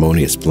with a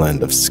harmonious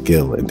blend of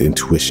skill and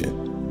intuition.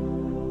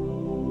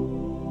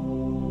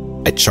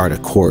 I chart a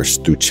course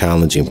through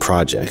challenging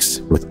projects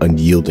with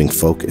unyielding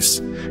focus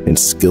and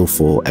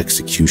skillful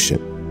execution.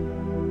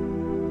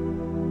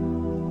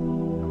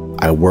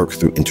 I work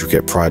through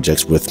intricate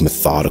projects with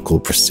methodical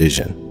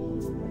precision.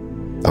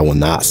 I will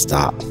not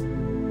stop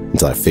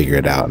until I figure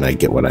it out and I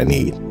get what I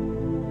need,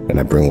 and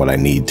I bring what I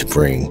need to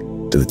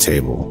bring to the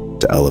table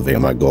to elevate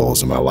my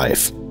goals in my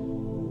life.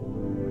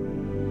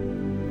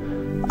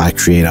 I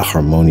create a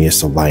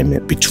harmonious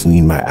alignment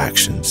between my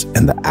actions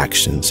and the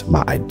actions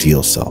my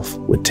ideal self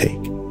would take.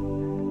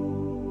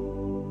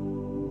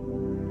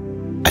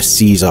 I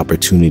seize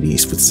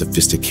opportunities with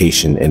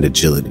sophistication and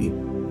agility,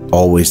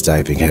 always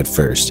diving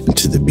headfirst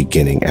into the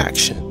beginning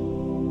action.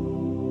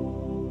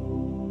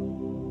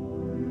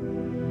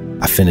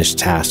 I finish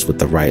tasks with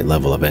the right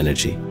level of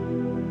energy,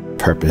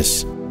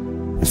 purpose,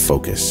 and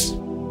focus.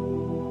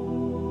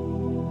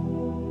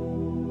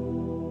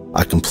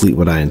 I complete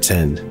what I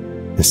intend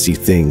and see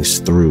things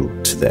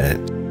through to the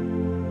end.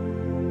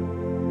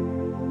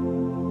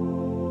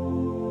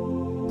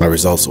 My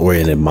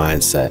results-oriented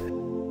mindset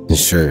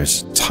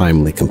ensures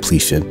timely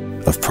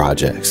completion of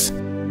projects,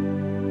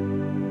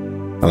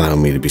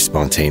 allowing me to be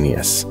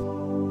spontaneous.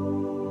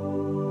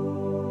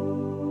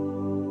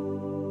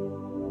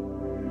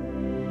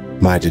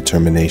 My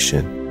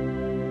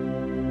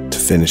determination to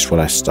finish what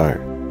I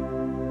start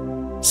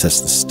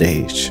sets the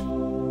stage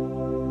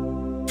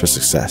for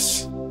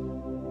success.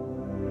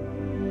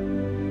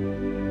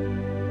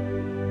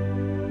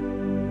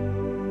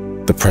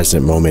 The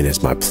present moment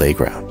is my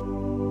playground,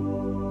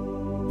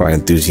 where I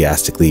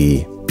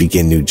enthusiastically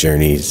begin new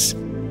journeys,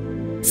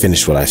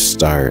 finish what I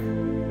start,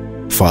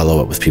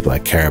 follow up with people I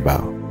care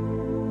about.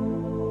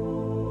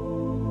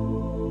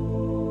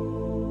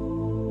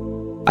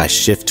 I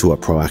shift to a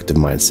proactive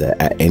mindset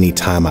at any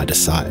time I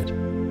decide,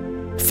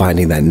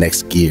 finding that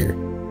next gear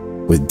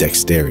with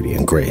dexterity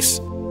and grace.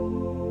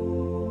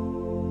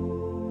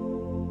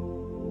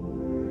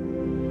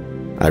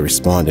 I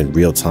respond in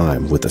real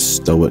time with a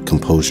stoic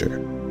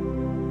composure,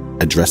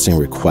 addressing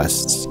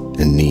requests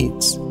and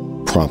needs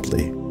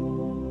promptly.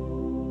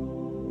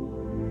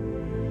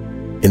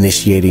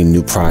 Initiating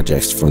new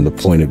projects from the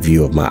point of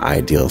view of my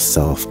ideal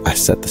self, I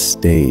set the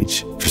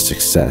stage for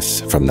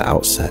success from the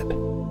outset.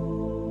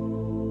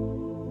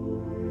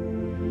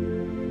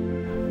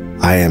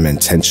 I am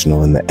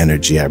intentional in the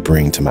energy I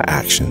bring to my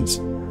actions,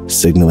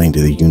 signaling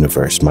to the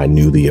universe my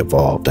newly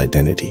evolved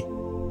identity.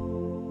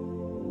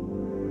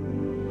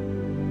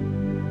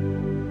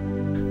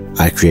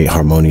 I create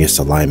harmonious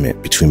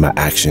alignment between my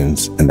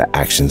actions and the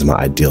actions my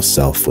ideal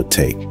self would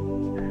take.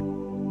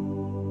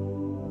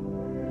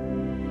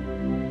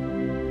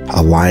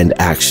 Aligned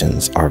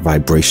actions are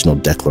vibrational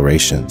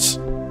declarations.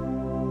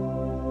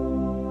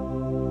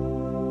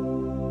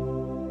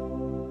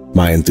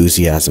 My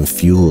enthusiasm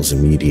fuels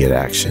immediate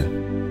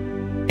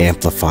action,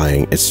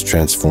 amplifying its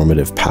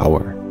transformative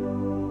power.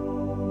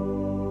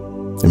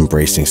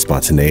 Embracing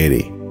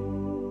spontaneity,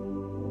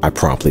 I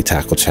promptly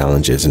tackle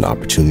challenges and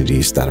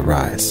opportunities that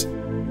arise.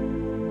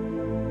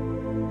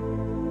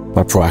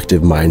 My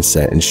proactive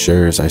mindset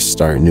ensures I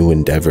start new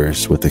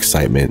endeavors with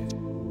excitement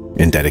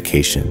and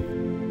dedication.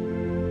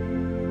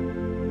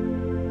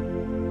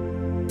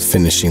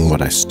 Finishing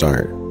what I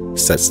start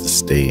sets the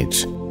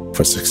stage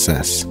for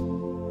success.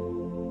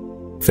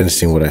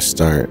 Finishing what I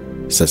start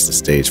sets the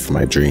stage for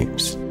my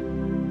dreams.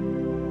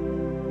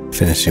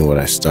 Finishing what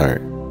I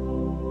start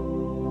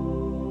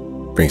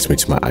brings me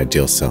to my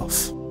ideal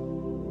self.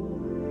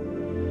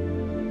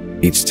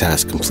 Each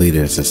task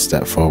completed is a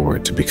step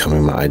forward to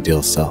becoming my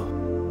ideal self.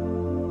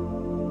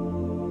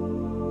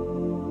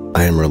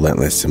 I am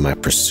relentless in my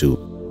pursuit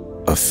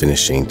of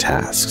finishing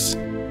tasks.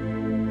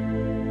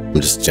 I'm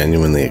just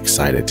genuinely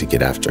excited to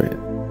get after it.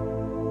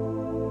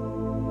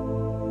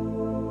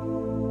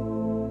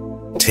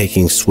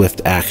 Taking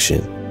swift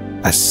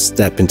action, I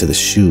step into the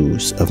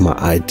shoes of my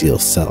ideal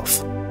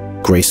self,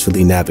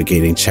 gracefully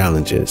navigating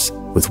challenges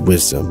with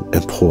wisdom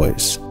and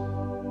poise.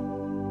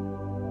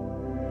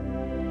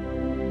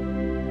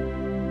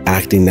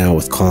 Acting now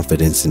with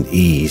confidence and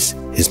ease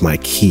is my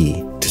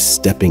key to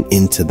stepping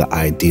into the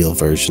ideal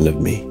version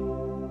of me.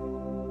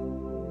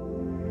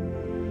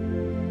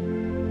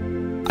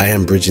 I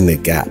am bridging the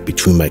gap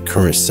between my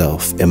current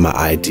self and my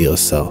ideal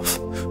self,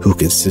 who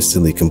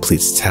consistently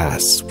completes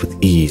tasks with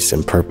ease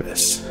and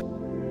purpose.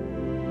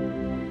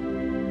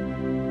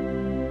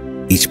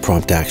 Each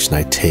prompt action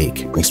I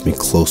take brings me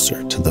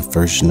closer to the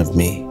version of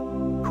me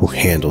who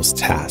handles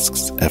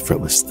tasks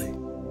effortlessly.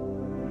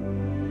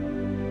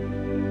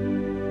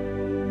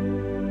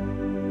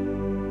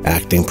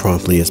 Acting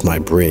promptly is my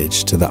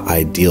bridge to the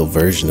ideal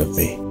version of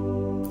me,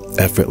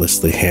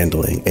 effortlessly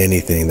handling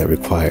anything that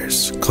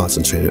requires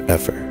concentrated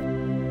effort.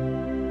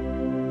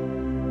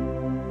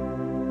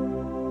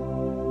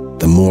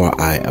 The more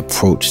I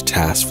approach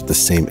tasks with the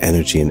same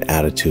energy and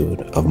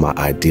attitude of my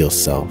ideal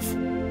self,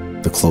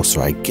 the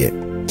closer I get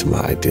to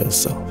my ideal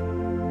self.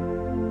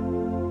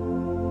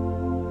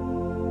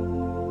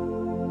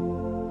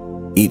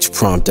 Each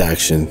prompt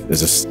action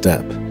is a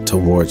step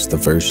towards the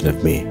version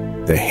of me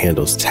that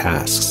handles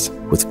tasks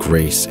with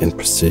grace and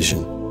precision.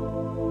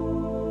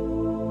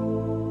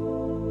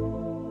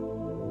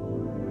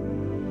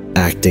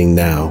 Acting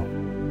now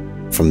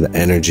from the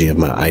energy of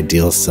my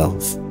ideal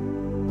self,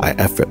 I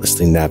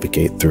effortlessly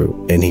navigate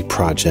through any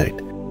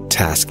project,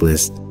 task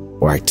list,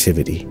 or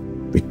activity,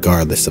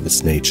 regardless of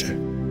its nature.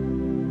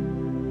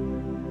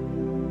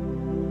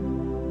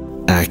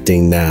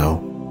 Acting now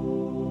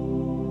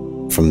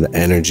from the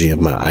energy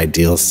of my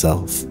ideal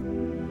self,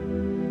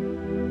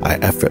 I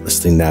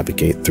effortlessly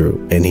navigate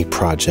through any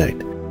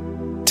project,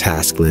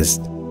 task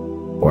list,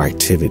 or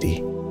activity,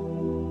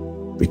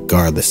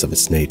 regardless of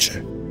its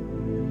nature.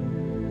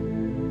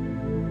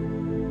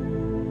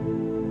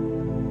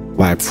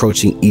 By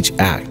approaching each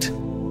act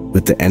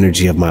with the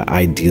energy of my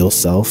ideal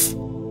self,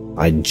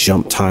 I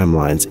jump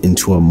timelines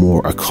into a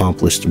more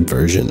accomplished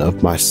version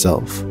of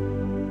myself.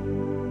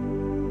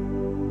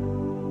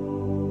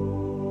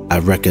 I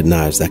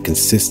recognize that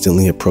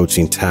consistently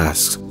approaching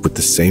tasks with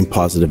the same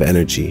positive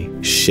energy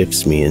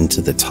shifts me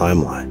into the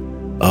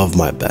timeline of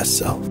my best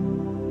self.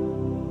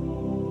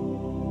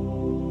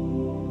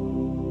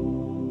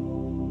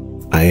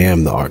 I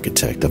am the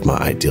architect of my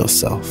ideal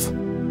self,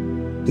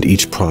 and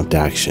each prompt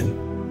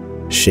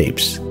action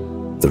shapes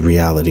the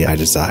reality I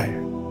desire.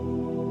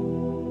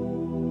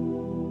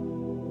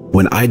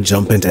 When I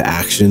jump into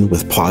action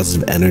with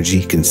positive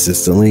energy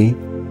consistently,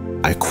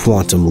 I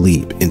quantum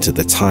leap into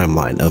the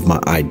timeline of my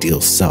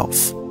ideal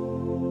self.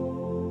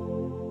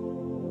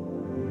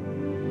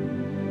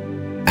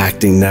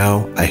 Acting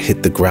now, I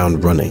hit the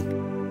ground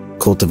running,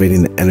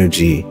 cultivating the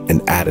energy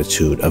and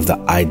attitude of the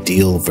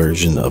ideal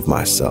version of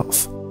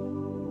myself.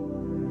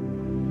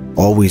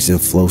 Always in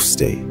flow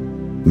state,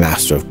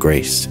 master of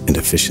grace and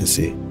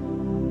efficiency.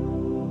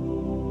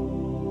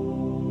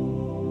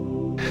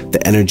 The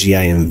energy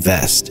I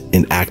invest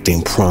in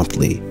acting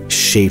promptly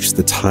shapes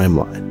the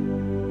timeline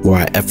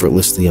where I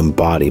effortlessly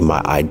embody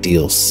my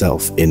ideal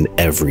self in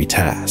every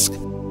task.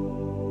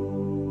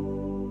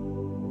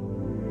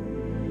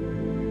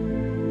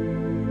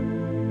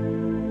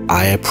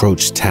 I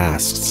approach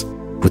tasks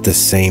with the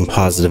same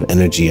positive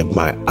energy of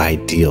my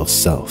ideal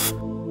self,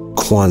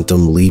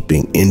 quantum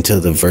leaping into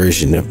the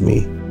version of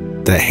me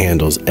that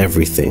handles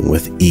everything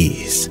with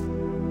ease.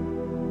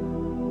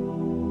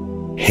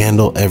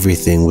 Handle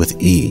everything with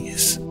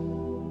ease.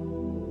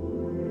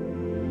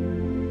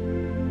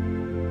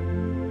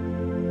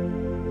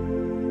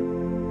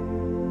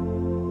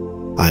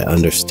 I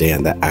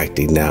understand that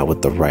acting now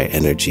with the right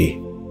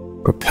energy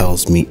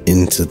propels me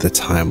into the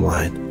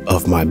timeline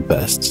of my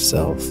best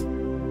self.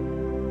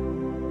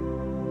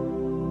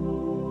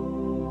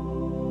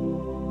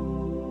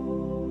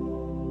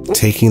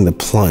 Taking the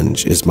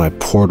plunge is my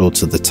portal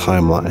to the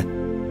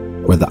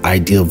timeline where the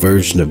ideal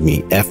version of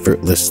me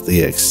effortlessly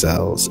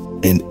excels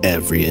in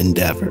every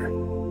endeavor.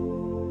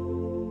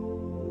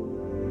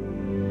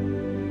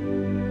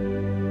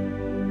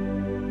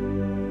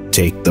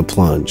 Take the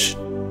plunge.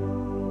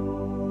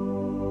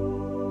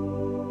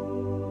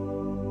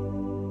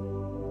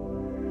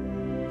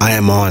 I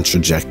am on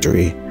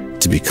trajectory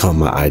to become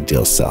my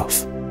ideal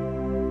self,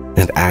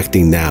 and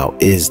acting now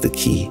is the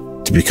key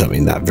to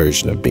becoming that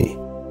version of me.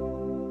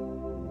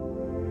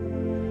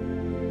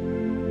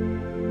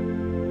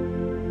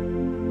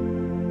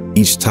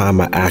 Each time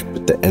I act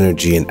with the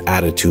energy and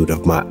attitude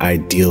of my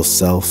ideal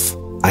self,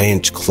 I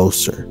inch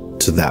closer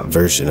to that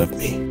version of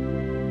me.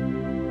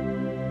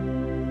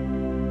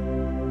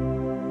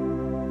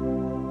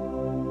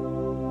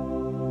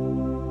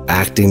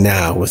 Acting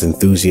now with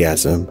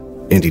enthusiasm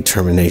and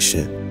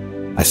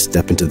determination, I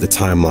step into the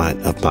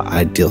timeline of my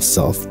ideal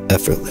self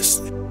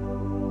effortlessly.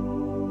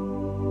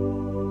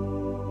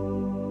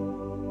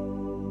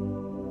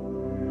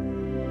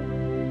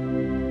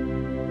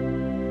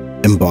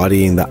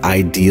 Embodying the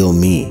ideal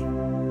me,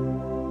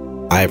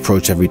 I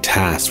approach every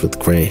task with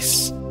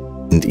grace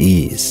and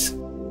ease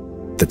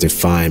that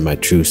define my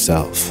true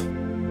self.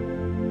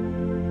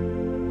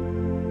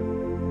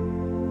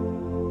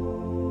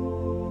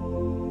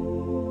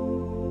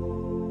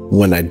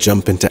 When I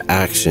jump into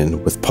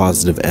action with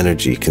positive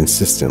energy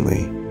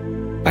consistently,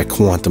 I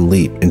quantum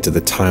leap into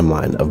the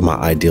timeline of my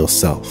ideal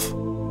self.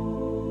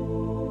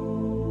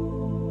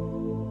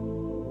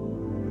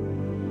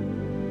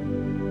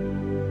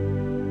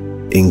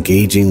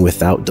 Engaging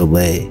without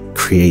delay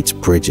creates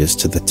bridges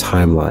to the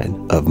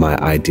timeline of my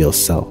ideal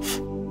self.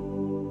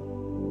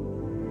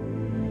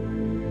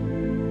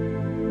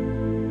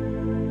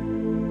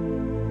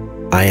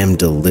 I am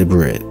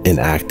deliberate in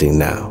acting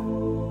now,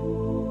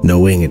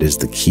 knowing it is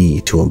the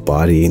key to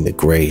embodying the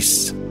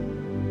grace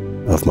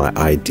of my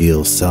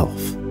ideal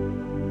self.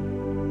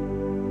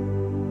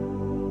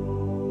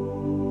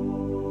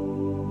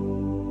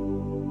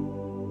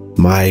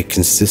 My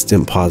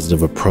consistent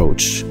positive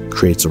approach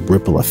creates a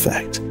ripple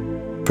effect,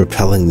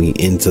 propelling me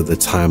into the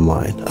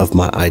timeline of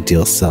my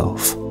ideal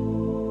self.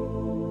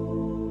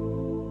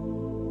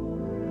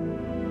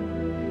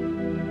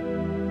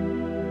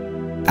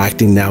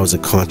 Acting now is a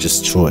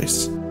conscious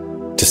choice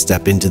to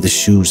step into the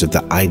shoes of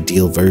the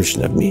ideal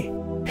version of me,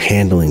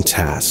 handling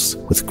tasks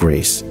with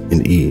grace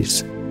and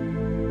ease.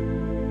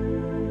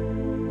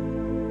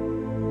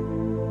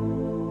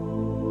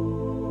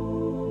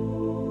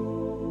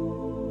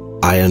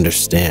 I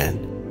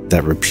understand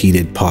that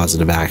repeated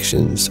positive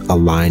actions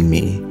align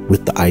me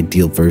with the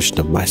ideal version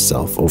of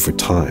myself over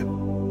time.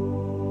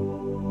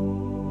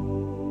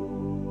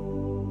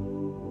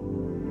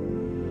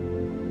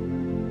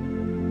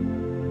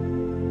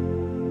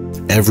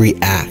 Every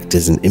act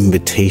is an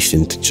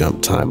invitation to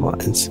jump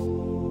timelines,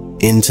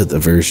 into the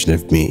version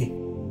of me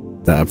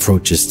that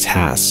approaches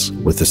tasks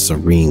with a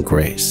serene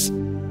grace.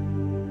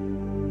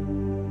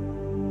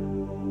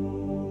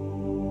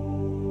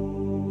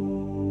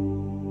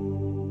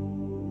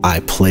 I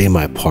play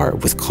my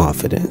part with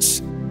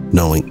confidence,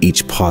 knowing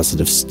each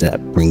positive step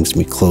brings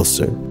me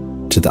closer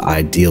to the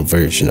ideal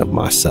version of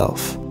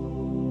myself.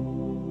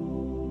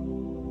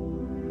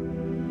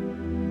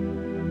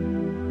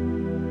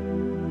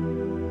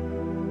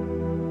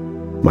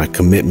 My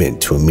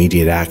commitment to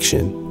immediate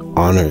action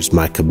honors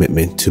my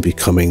commitment to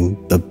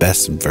becoming the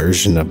best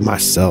version of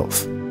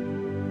myself,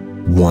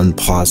 one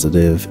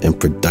positive and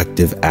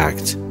productive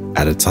act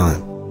at a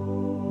time.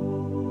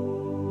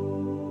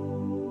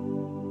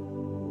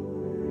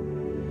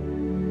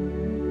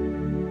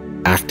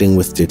 Acting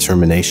with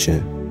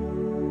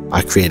determination,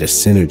 I create a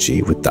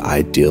synergy with the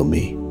ideal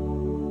me,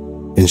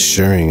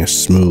 ensuring a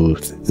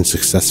smooth and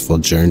successful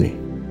journey.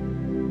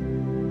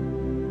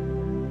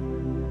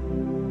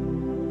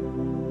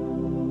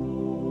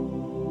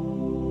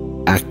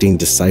 Acting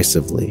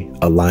decisively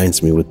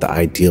aligns me with the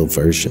ideal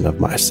version of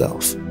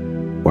myself,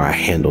 where I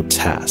handle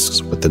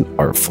tasks with an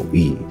artful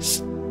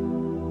ease.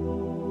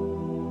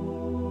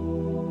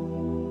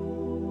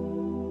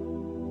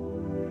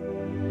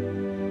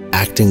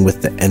 Acting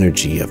with the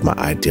energy of my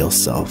ideal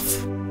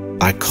self,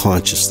 I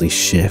consciously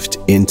shift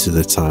into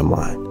the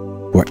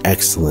timeline where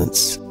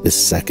excellence is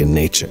second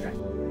nature.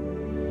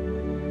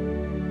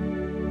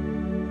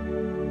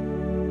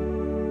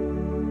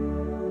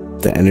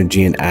 The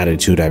energy and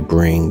attitude I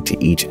bring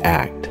to each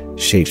act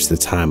shapes the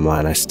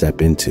timeline I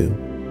step into,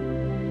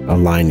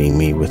 aligning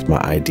me with my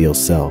ideal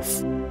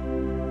self.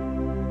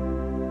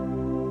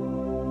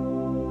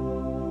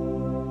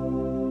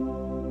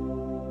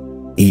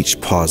 Each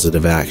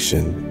positive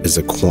action is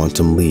a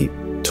quantum leap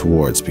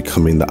towards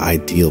becoming the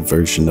ideal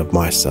version of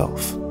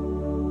myself.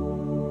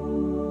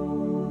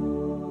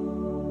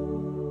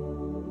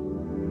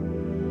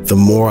 The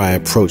more I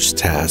approach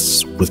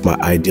tasks with my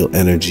ideal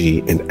energy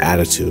and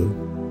attitude,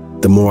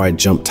 the more I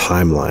jump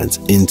timelines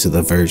into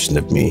the version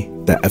of me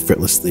that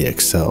effortlessly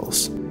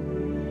excels.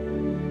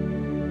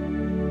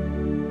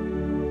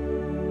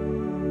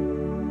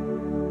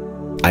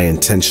 I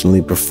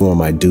intentionally perform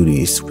my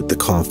duties with the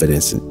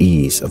confidence and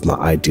ease of my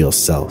ideal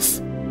self,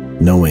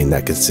 knowing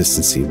that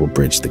consistency will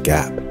bridge the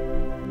gap.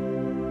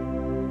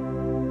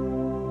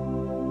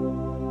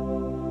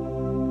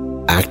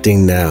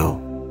 Acting now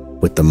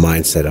with the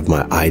mindset of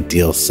my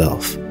ideal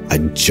self, I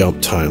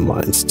jump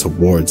timelines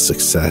towards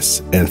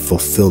success and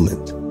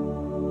fulfillment.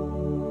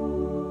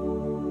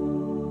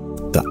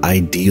 The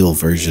ideal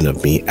version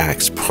of me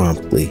acts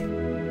promptly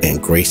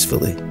and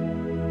gracefully,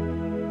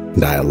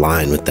 and I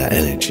align with that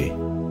energy.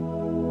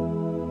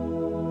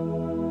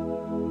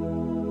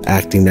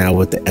 Acting now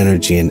with the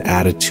energy and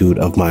attitude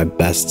of my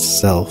best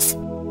self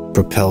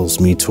propels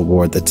me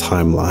toward the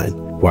timeline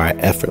where I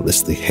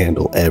effortlessly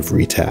handle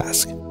every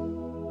task.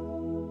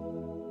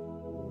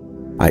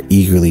 I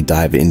eagerly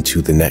dive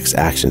into the next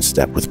action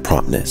step with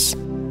promptness.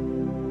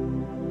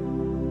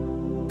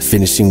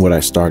 Finishing what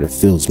I started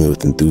fills me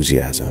with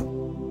enthusiasm.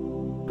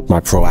 My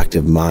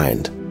proactive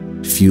mind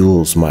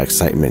fuels my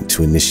excitement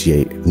to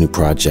initiate new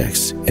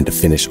projects and to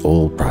finish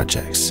old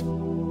projects.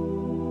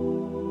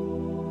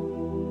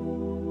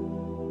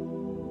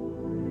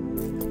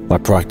 My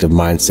proactive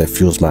mindset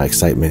fuels my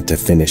excitement to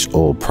finish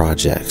old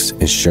projects,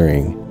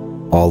 ensuring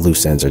all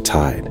loose ends are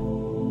tied.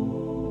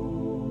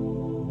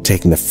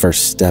 Taking the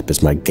first step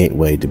is my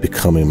gateway to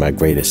becoming my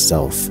greatest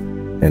self,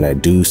 and I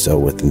do so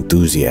with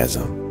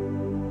enthusiasm.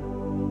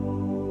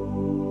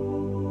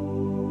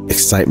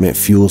 Excitement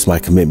fuels my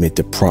commitment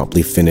to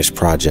promptly finish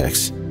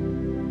projects,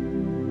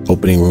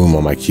 opening room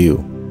on my queue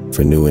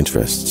for new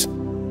interests.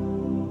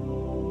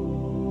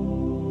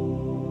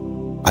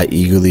 I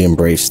eagerly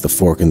embrace the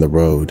fork in the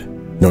road,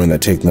 knowing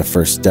that taking the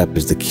first step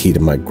is the key to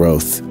my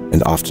growth,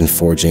 and often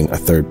forging a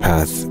third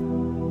path.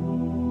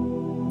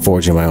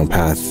 Forging my own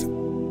path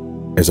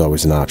is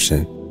always an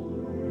option.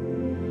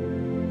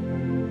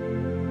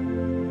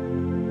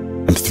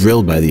 I'm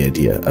thrilled by the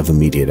idea of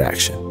immediate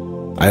action.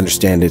 I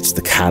understand it's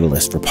the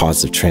catalyst for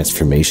positive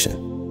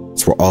transformation.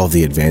 It's where all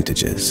the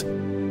advantages.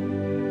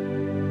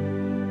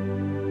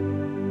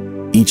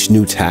 Each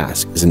new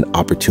task is an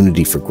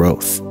opportunity for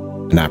growth,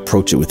 and I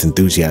approach it with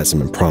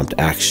enthusiasm and prompt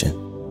action.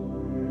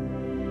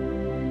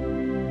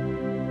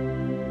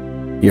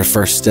 Your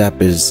first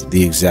step is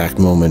the exact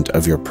moment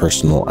of your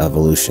personal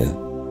evolution.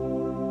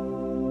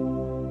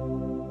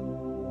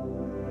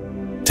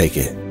 Take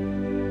it.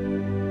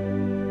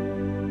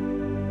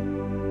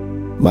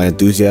 My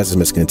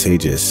enthusiasm is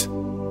contagious,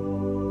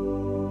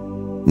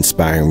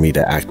 inspiring me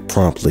to act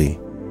promptly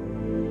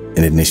and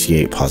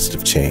initiate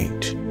positive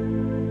change.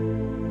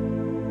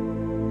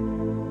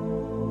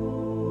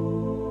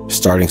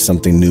 Starting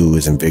something new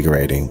is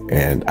invigorating,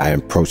 and I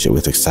approach it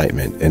with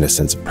excitement and a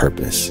sense of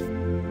purpose.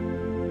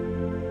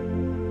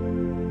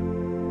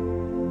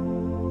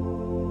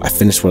 I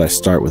finish what I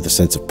start with a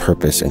sense of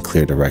purpose and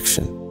clear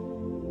direction.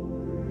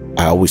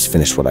 I always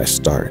finish what I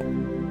start.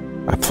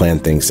 I plan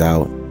things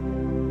out.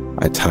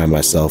 I time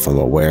myself, I'm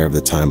aware of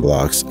the time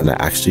blocks, and I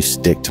actually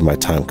stick to my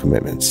time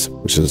commitments,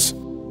 which is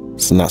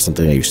not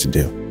something I used to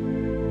do.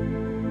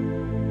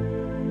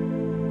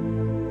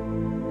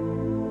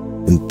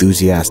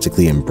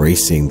 Enthusiastically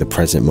embracing the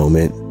present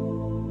moment,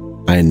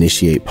 I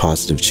initiate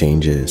positive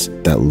changes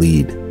that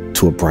lead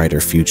to a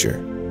brighter future.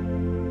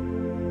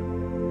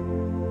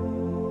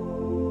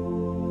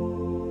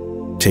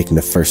 Taking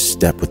the first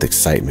step with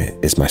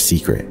excitement is my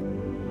secret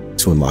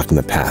to unlocking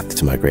the path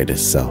to my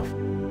greatest self.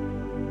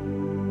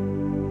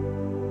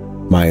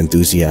 My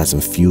enthusiasm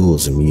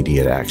fuels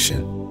immediate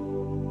action,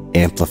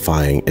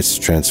 amplifying its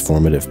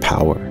transformative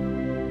power.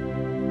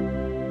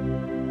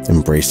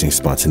 Embracing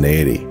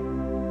spontaneity,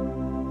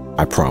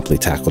 I promptly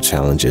tackle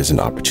challenges and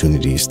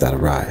opportunities that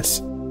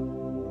arise.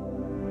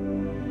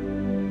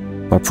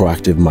 My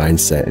proactive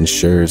mindset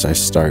ensures I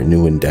start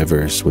new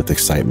endeavors with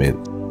excitement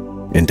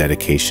and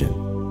dedication.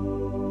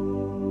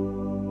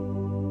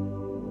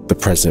 The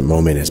present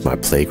moment is my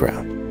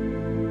playground,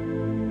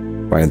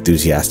 where I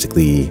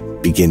enthusiastically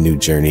begin new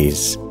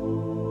journeys,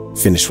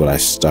 finish what I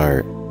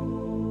start,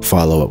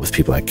 follow up with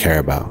people I care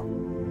about.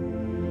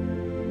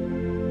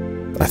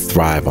 I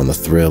thrive on the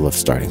thrill of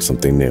starting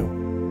something new,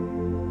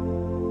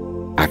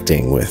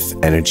 acting with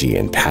energy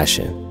and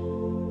passion.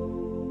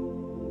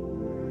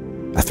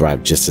 I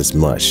thrive just as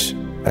much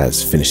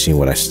as finishing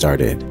what I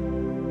started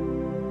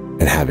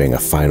and having a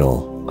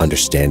final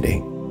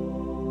understanding,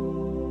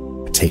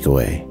 a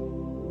takeaway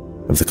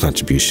of the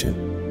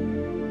contribution.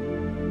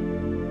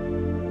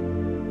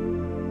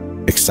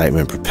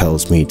 Excitement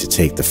propels me to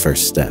take the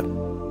first step.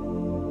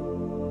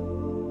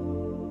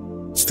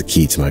 It's the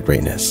key to my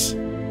greatness.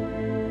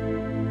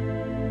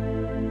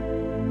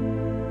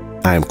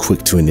 I am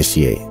quick to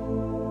initiate,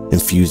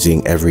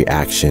 infusing every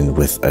action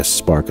with a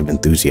spark of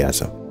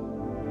enthusiasm.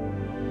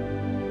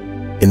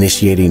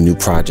 Initiating new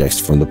projects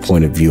from the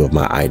point of view of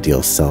my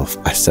ideal self,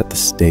 I set the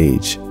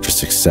stage for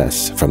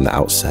success from the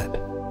outset.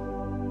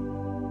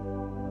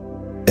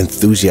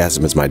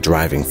 Enthusiasm is my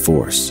driving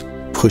force,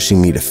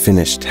 pushing me to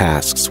finish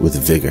tasks with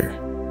vigor.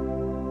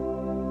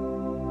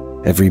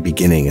 Every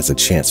beginning is a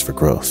chance for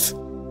growth,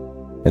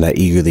 and I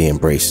eagerly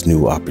embrace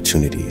new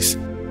opportunities.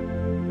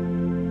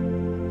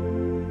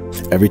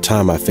 Every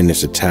time I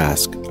finish a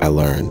task, I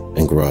learn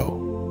and grow.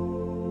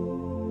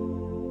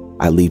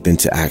 I leap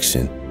into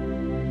action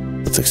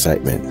with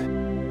excitement.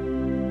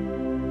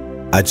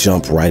 I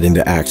jump right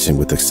into action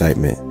with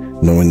excitement,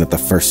 knowing that the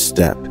first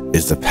step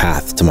is the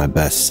path to my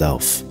best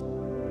self.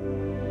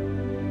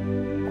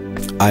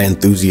 I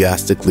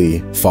enthusiastically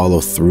follow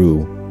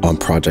through on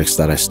projects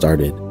that I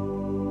started,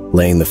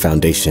 laying the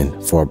foundation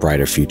for a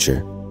brighter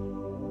future.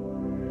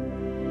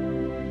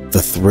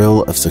 The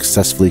thrill of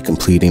successfully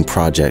completing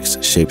projects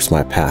shapes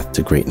my path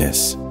to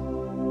greatness.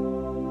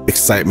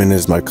 Excitement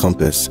is my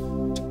compass.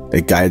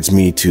 It guides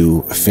me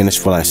to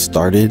finish what I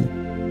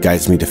started,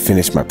 guides me to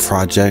finish my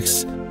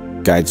projects,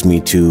 guides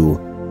me to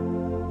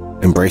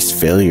embrace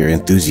failure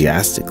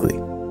enthusiastically.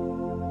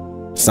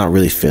 It's not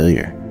really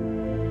failure,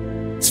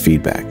 it's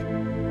feedback.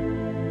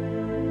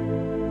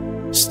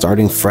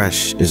 Starting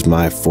fresh is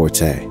my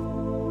forte,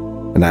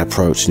 and I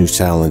approach new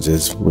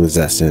challenges with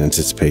zest and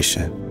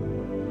anticipation.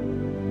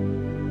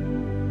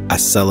 I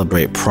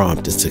celebrate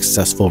prompt and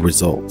successful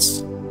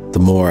results the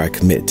more I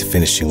commit to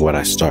finishing what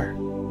I start.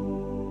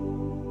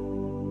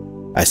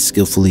 I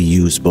skillfully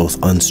use both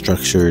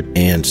unstructured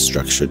and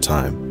structured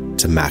time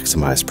to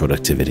maximize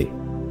productivity.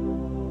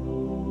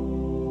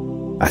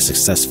 I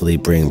successfully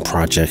bring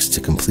projects to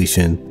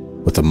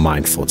completion with a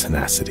mindful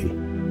tenacity.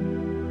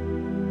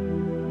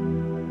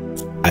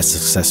 I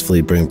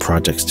successfully bring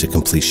projects to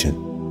completion.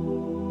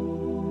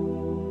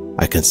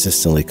 I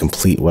consistently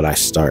complete what I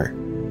start,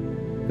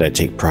 and I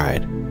take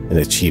pride in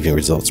achieving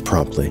results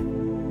promptly.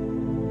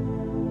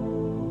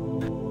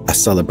 I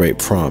celebrate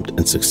prompt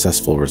and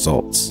successful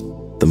results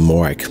the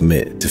more I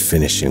commit to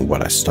finishing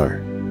what I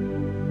start.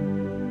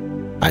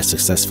 I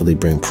successfully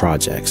bring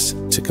projects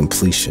to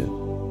completion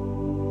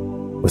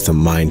with a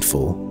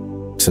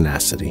mindful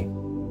tenacity.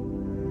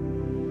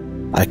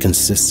 I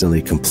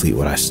consistently complete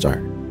what I start,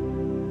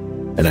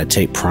 and I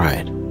take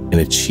pride in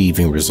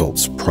achieving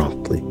results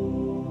promptly.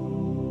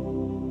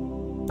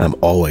 I'm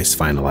always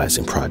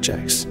finalizing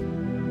projects,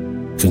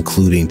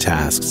 concluding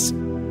tasks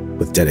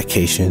with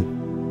dedication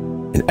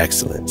and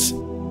excellence.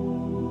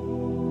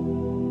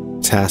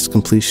 Task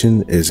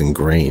completion is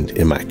ingrained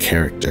in my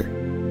character,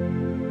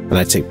 and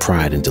I take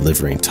pride in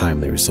delivering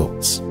timely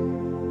results.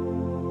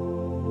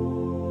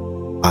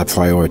 I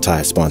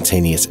prioritize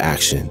spontaneous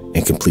action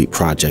and complete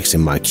projects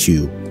in my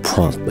queue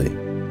promptly.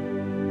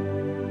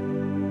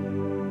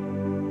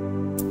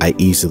 I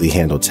easily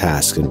handle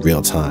tasks in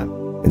real time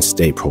and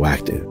stay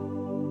proactive.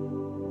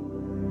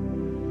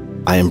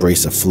 I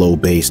embrace a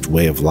flow-based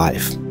way of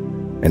life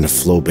and a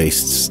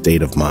flow-based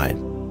state of mind,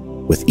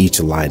 with each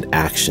aligned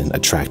action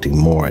attracting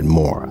more and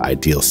more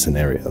ideal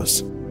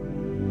scenarios.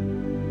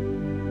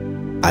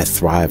 I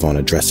thrive on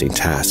addressing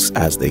tasks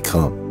as they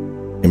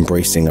come,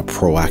 embracing a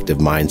proactive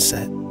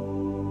mindset.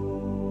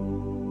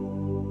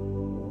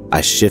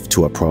 I shift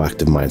to a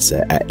proactive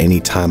mindset at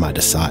any time I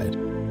decide,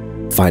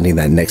 finding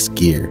that next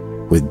gear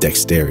with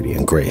dexterity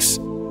and grace.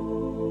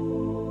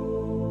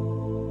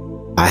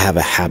 I have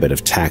a habit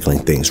of tackling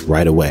things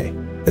right away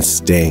and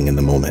staying in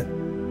the moment.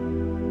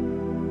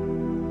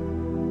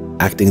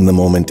 Acting in the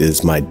moment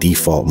is my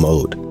default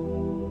mode.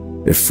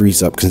 It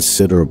frees up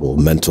considerable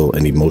mental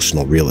and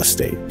emotional real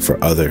estate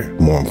for other,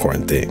 more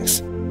important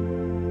things.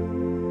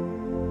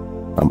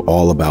 I'm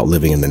all about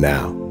living in the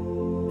now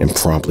and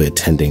promptly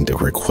attending to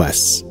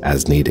requests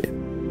as needed.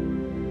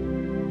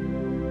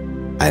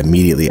 I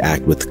immediately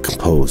act with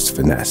composed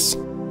finesse,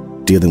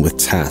 dealing with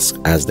tasks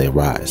as they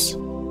arise.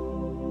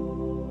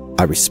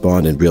 I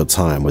respond in real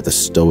time with a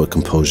stoic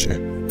composure,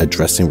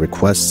 addressing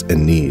requests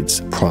and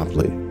needs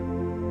promptly.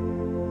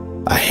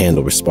 I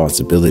handle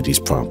responsibilities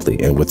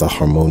promptly and with a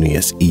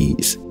harmonious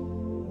ease,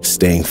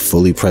 staying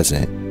fully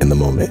present in the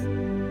moment.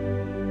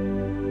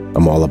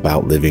 I'm all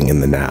about living in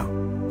the now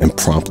and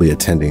promptly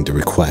attending to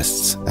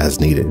requests as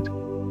needed.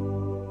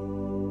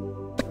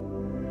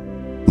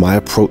 My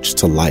approach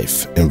to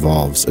life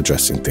involves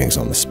addressing things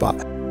on the spot,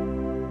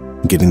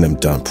 getting them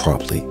done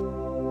promptly.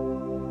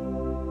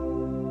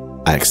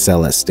 I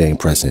excel at staying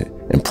present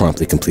and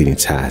promptly completing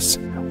tasks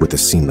with a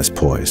seamless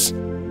poise.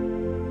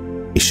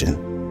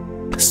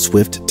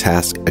 Swift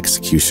task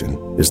execution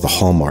is the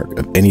hallmark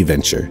of any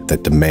venture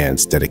that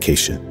demands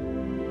dedication.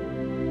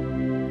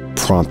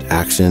 Prompt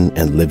action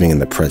and living in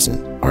the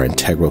present are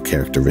integral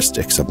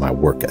characteristics of my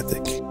work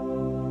ethic.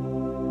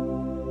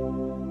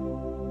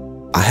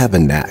 I have a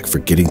knack for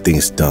getting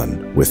things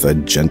done with a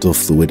gentle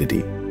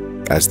fluidity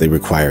as they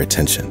require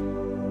attention.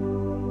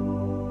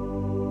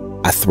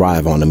 I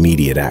thrive on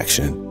immediate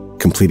action,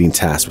 completing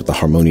tasks with a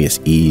harmonious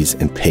ease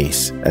and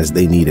pace as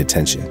they need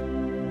attention.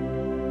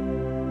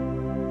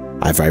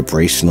 I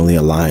vibrationally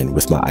align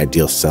with my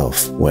ideal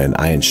self when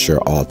I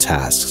ensure all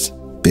tasks,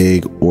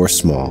 big or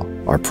small,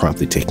 are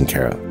promptly taken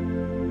care of.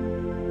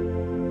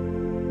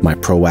 My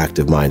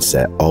proactive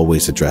mindset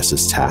always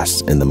addresses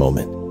tasks in the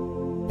moment,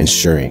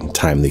 ensuring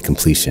timely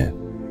completion.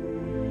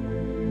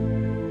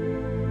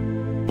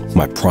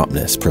 My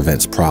promptness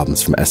prevents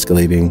problems from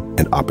escalating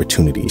and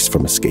opportunities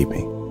from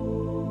escaping.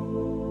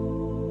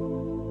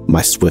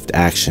 My swift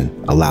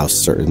action allows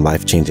certain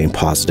life-changing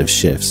positive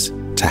shifts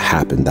to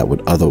happen that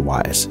would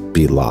otherwise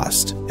be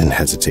lost in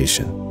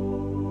hesitation.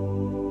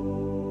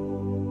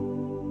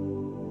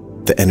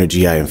 The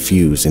energy I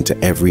infuse into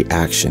every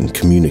action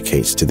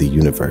communicates to the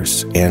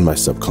universe and my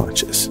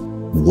subconscious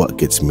what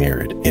gets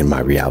mirrored in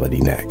my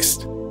reality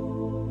next.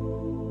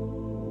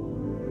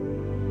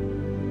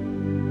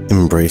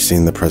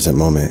 Embracing the present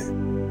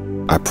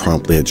moment, I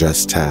promptly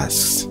address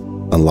tasks,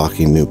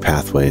 unlocking new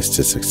pathways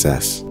to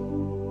success.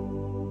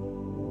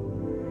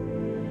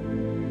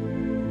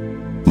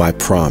 My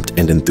prompt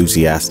and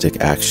enthusiastic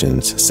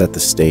actions set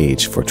the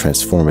stage for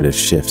transformative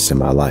shifts in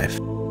my life.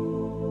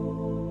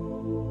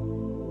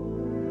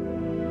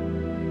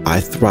 I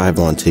thrive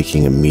on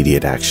taking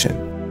immediate action,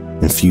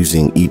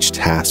 infusing each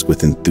task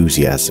with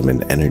enthusiasm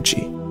and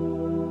energy.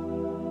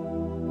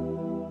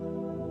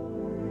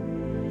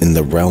 In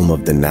the realm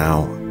of the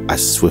now, I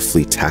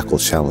swiftly tackle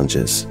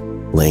challenges,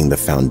 laying the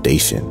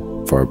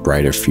foundation for a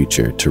brighter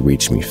future to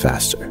reach me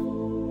faster.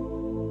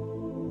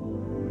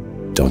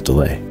 Don't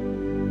delay.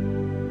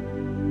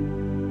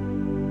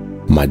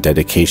 My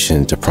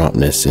dedication to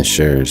promptness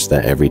ensures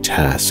that every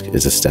task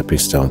is a stepping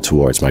stone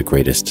towards my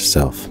greatest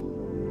self.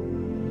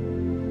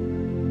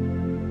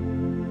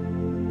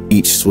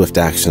 Each swift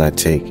action I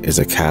take is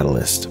a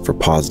catalyst for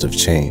positive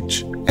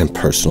change and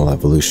personal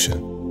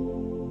evolution.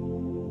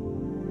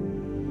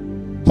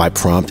 My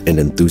prompt and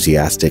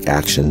enthusiastic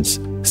actions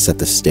set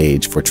the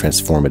stage for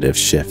transformative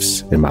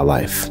shifts in my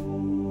life.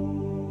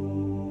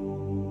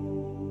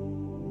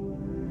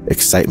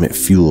 Excitement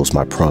fuels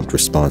my prompt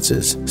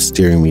responses,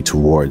 steering me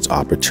towards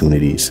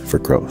opportunities for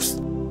growth.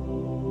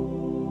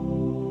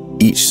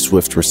 Each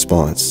swift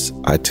response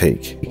I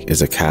take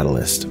is a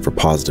catalyst for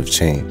positive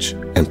change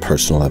and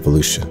personal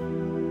evolution.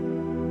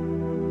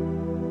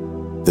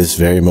 This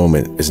very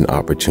moment is an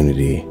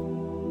opportunity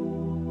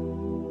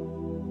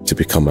to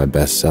become my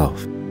best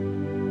self.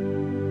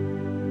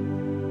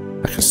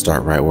 I can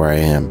start right where I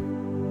am.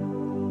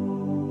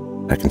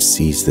 I can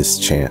seize this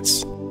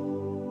chance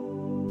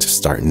to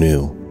start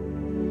new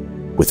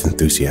with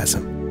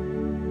enthusiasm,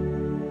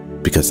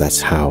 because that's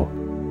how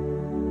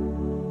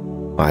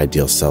my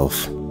ideal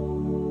self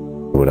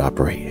would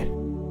operate.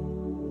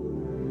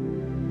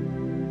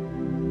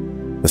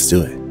 Let's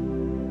do it.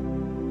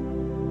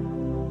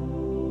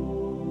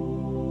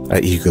 I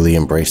eagerly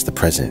embrace the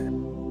present,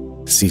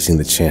 seizing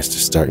the chance to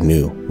start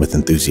new with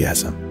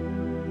enthusiasm.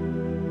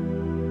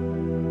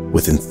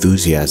 With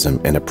enthusiasm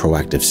and a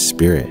proactive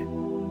spirit,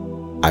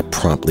 I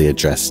promptly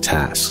address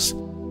tasks.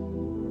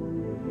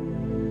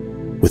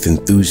 With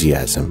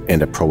enthusiasm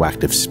and a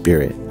proactive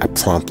spirit, I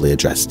promptly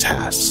address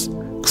tasks,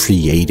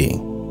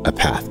 creating a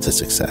path to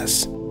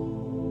success.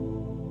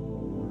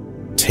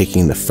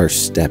 Taking the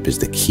first step is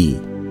the key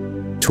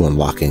to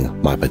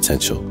unlocking my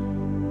potential.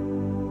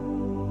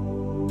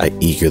 I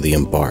eagerly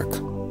embark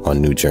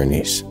on new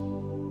journeys.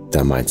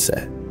 That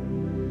mindset.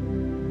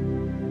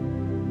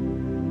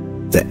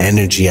 The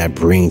energy I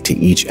bring to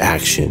each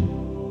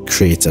action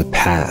creates a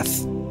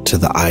path to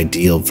the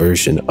ideal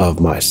version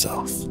of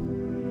myself.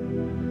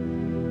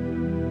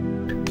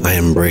 I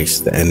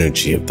embrace the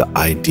energy of the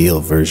ideal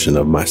version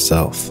of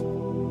myself,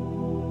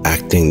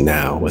 acting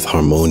now with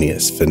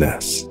harmonious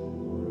finesse.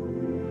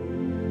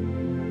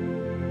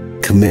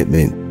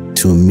 Commitment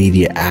to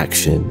immediate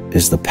action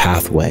is the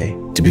pathway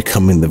to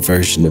becoming the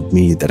version of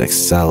me that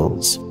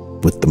excels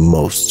with the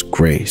most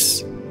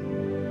grace.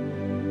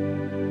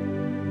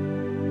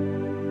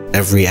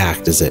 Every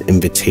act is an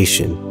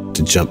invitation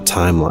to jump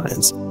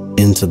timelines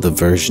into the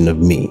version of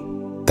me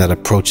that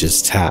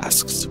approaches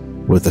tasks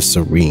with a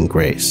serene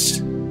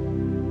grace.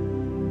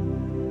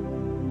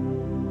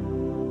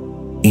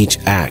 Each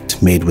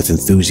act made with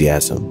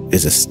enthusiasm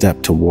is a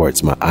step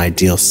towards my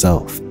ideal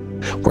self,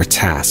 where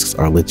tasks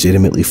are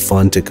legitimately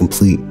fun to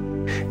complete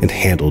and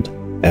handled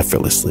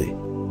effortlessly.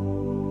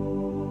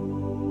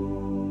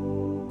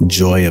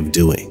 Joy of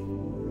doing.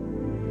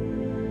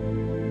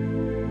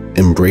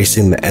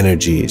 Embracing the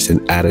energies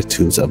and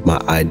attitudes of my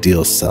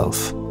ideal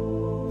self,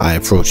 I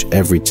approach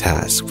every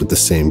task with the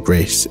same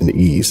grace and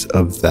ease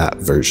of that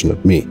version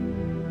of me.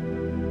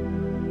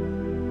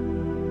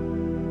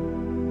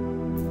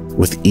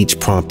 With each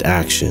prompt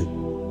action,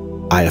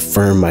 I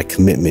affirm my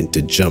commitment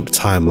to jump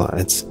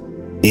timelines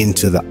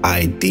into the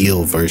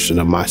ideal version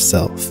of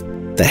myself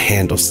that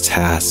handles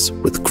tasks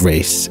with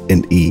grace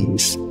and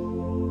ease.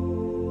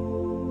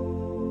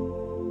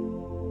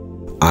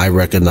 I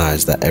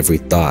recognize that every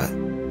thought,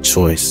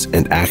 choice,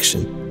 and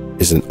action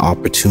is an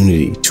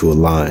opportunity to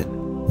align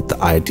with the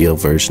ideal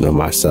version of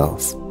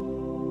myself.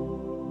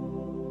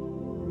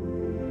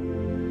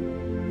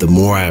 The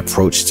more I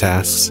approach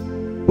tasks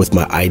with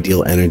my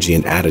ideal energy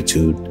and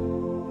attitude,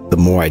 the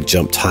more I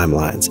jump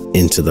timelines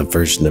into the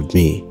version of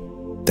me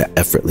that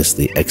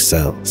effortlessly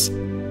excels.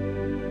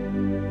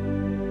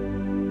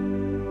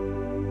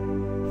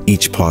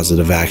 Each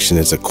positive action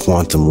is a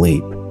quantum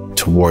leap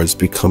towards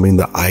becoming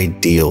the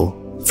ideal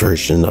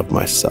version of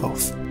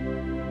myself.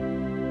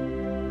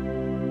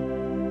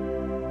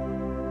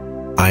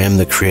 I am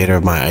the creator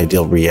of my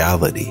ideal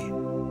reality,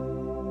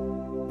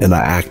 and I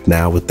act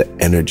now with the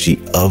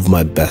energy of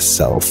my best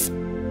self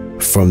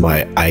from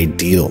my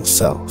ideal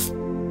self.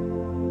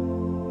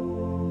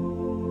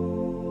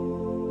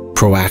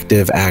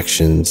 Proactive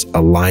actions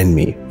align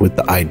me with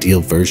the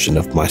ideal version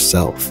of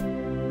myself,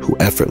 who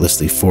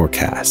effortlessly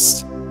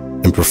forecasts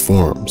and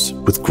performs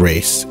with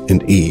grace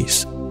and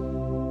ease.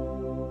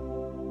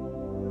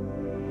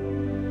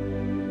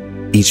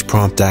 Each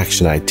prompt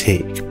action I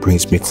take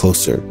brings me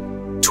closer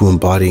to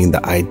embodying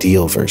the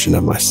ideal version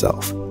of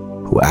myself,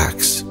 who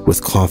acts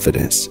with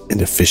confidence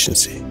and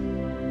efficiency.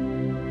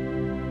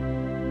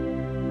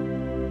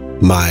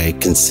 My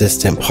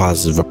consistent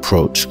positive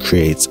approach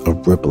creates a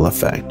ripple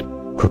effect,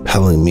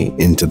 propelling me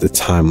into the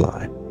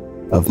timeline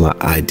of my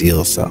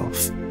ideal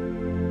self.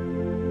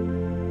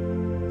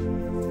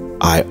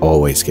 I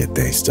always get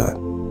things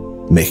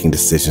done, making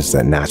decisions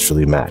that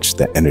naturally match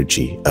the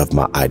energy of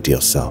my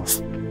ideal self.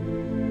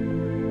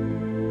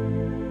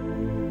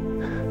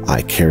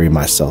 I carry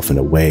myself in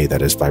a way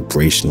that is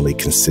vibrationally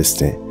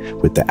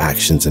consistent with the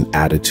actions and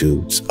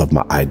attitudes of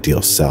my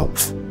ideal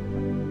self.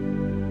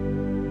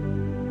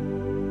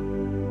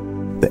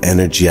 The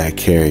energy I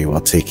carry while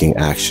taking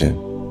action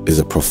is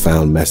a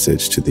profound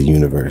message to the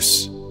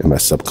universe and my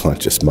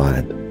subconscious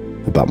mind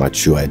about my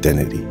true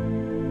identity.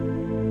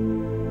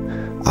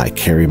 I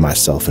carry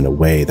myself in a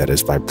way that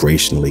is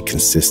vibrationally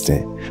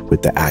consistent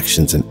with the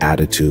actions and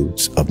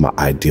attitudes of my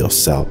ideal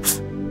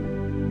self.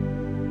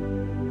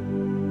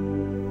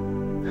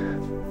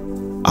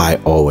 I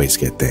always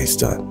get things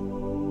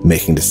done,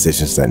 making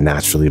decisions that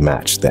naturally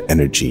match the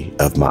energy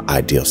of my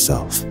ideal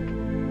self.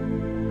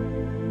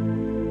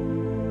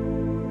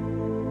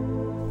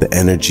 The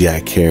energy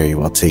I carry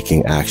while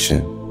taking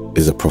action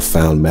is a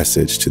profound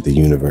message to the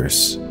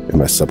universe and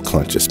my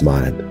subconscious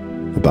mind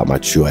about my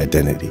true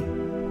identity.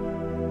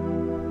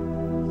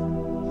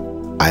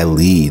 I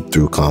lead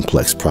through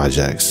complex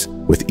projects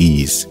with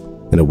ease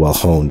and a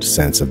well-honed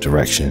sense of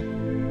direction.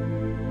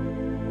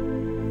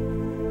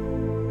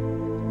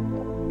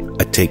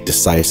 I take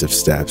decisive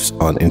steps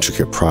on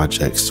intricate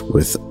projects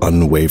with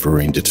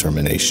unwavering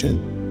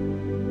determination.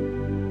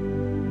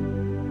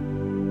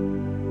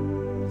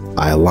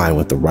 I align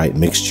with the right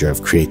mixture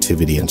of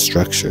creativity and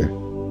structure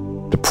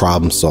to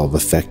problem solve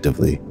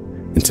effectively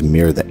and to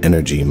mirror the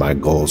energy my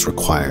goals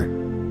require.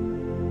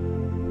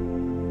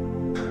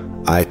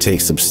 I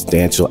take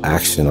substantial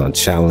action on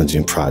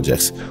challenging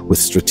projects with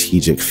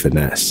strategic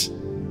finesse.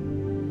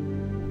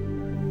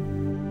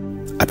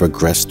 I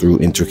progress through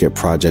intricate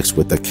projects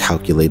with a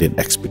calculated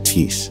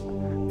expertise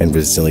and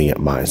resilient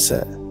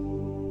mindset.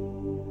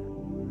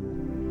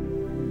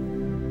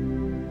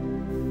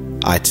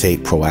 I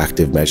take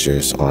proactive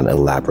measures on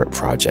elaborate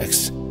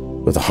projects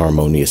with a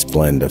harmonious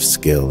blend of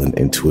skill and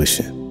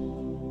intuition.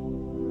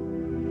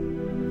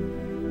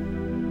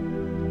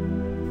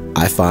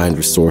 I find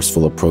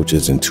resourceful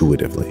approaches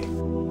intuitively.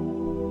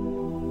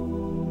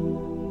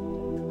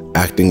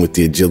 Acting with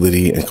the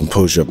agility and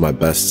composure of my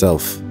best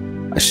self,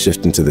 I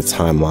shift into the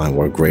timeline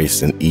where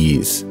grace and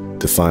ease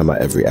define my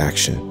every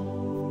action.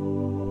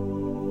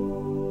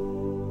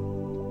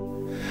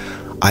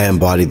 I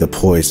embody the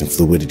poise and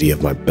fluidity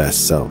of my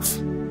best self,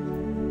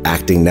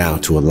 acting now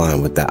to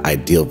align with that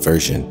ideal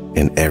version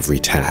in every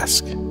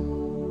task.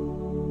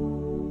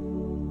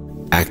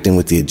 Acting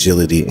with the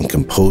agility and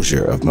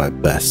composure of my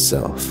best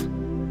self,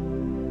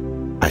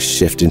 I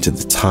shift into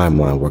the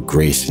timeline where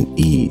grace and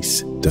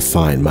ease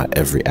define my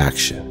every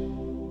action.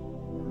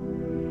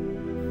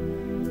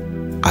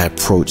 I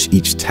approach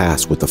each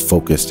task with a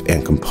focused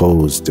and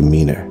composed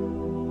demeanor,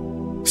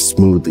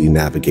 smoothly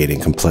navigating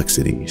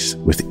complexities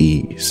with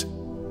ease.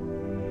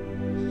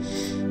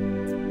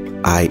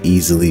 I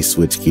easily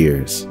switch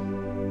gears,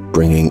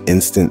 bringing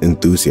instant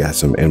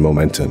enthusiasm and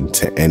momentum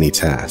to any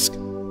task.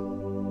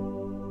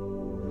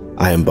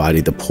 I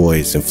embody the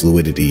poise and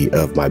fluidity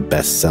of my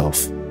best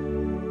self.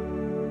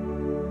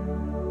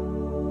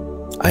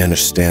 I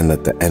understand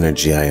that the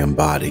energy I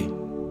embody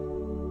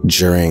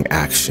during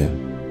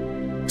action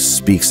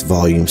speaks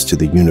volumes to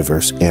the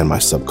universe and my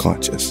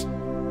subconscious.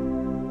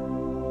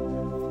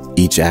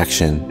 Each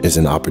action is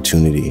an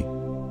opportunity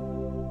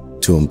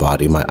to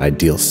embody my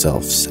ideal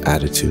self's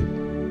attitude.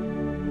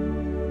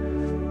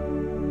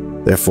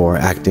 Therefore,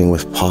 acting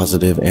with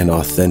positive and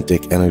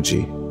authentic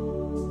energy,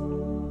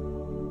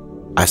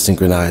 I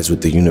synchronize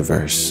with the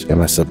universe and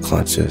my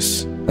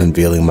subconscious,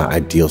 unveiling my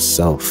ideal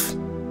self.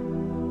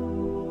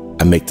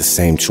 I make the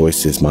same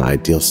choices my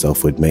ideal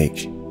self would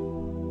make.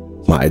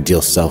 My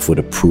ideal self would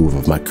approve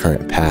of my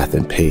current path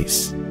and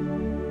pace.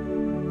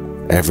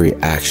 Every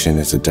action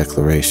is a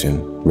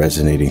declaration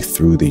resonating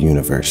through the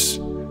universe,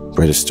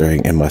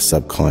 registering in my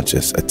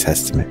subconscious a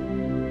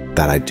testament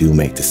that I do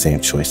make the same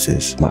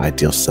choices my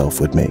ideal self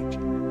would make.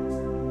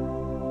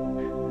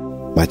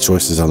 My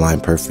choices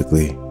align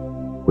perfectly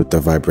with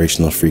the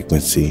vibrational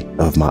frequency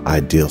of my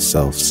ideal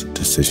self's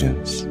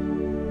decisions.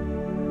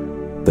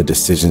 The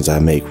decisions I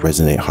make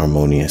resonate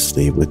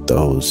harmoniously with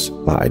those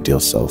my ideal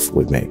self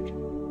would make.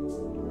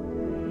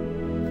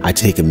 I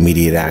take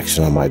immediate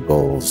action on my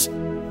goals,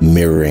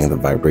 mirroring the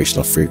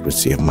vibrational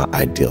frequency of my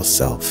ideal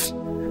self.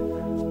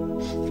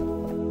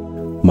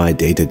 My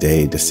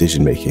day-to-day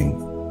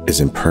decision-making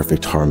is in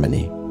perfect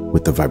harmony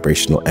with the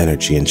vibrational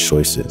energy and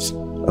choices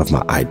of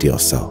my ideal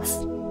self.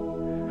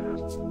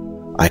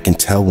 I can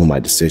tell when my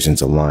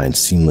decisions align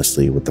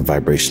seamlessly with the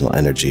vibrational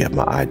energy of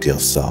my ideal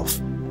self.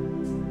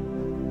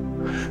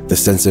 The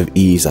sense of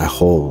ease I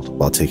hold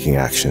while taking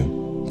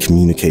action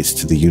communicates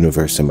to the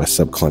universe and my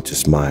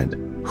subconscious mind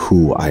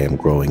who I am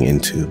growing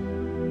into.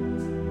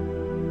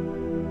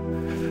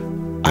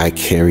 I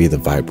carry the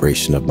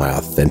vibration of my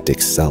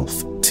authentic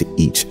self to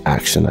each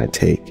action I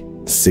take,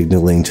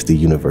 signaling to the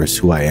universe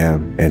who I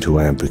am and who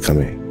I am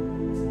becoming.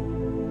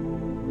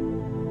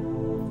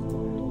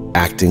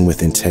 Acting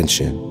with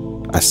intention,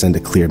 I send a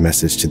clear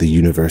message to the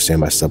universe and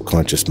my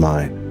subconscious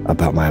mind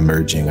about my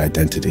emerging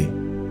identity.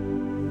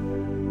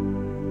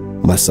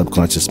 My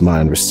subconscious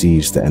mind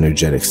receives the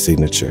energetic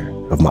signature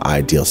of my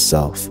ideal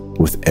self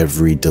with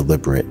every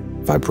deliberate,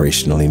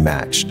 vibrationally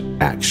matched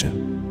action.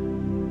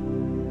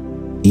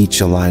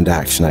 Each aligned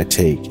action I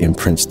take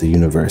imprints the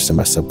universe and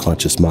my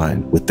subconscious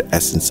mind with the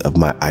essence of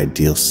my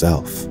ideal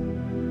self.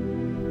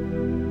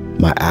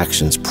 My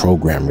actions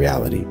program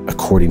reality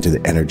according to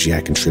the energy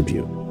I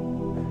contribute.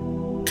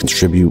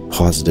 Contribute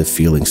positive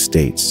feeling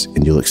states,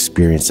 and you'll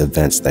experience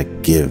events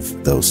that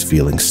give those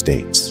feeling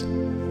states.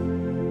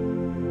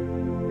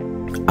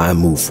 I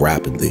move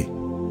rapidly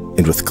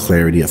and with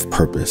clarity of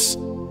purpose,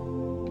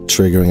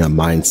 triggering a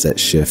mindset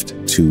shift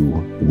to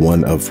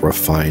one of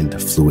refined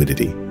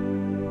fluidity.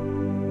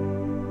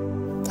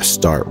 I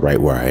start right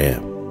where I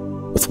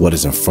am, with what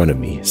is in front of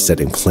me,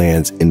 setting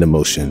plans into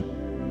motion,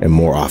 and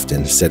more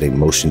often setting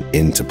motion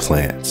into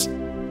plans.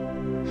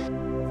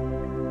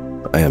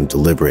 I am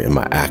deliberate in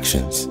my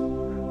actions,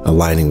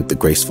 aligning with the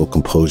graceful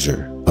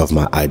composure of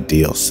my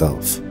ideal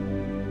self.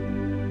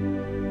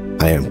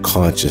 I am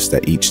conscious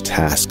that each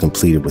task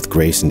completed with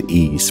grace and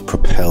ease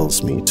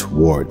propels me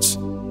towards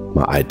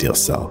my ideal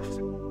self.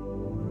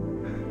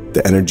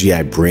 The energy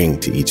I bring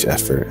to each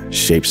effort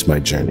shapes my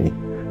journey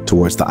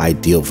towards the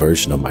ideal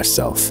version of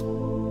myself,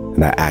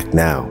 and I act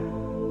now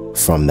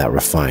from that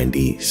refined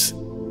ease.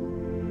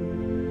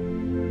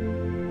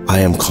 I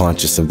am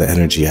conscious of the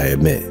energy I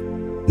emit,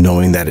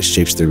 knowing that it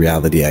shapes the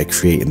reality I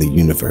create in the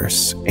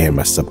universe and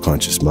my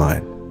subconscious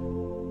mind.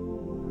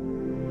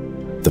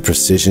 The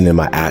precision in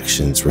my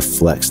actions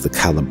reflects the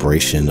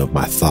calibration of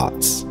my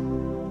thoughts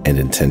and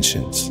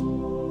intentions.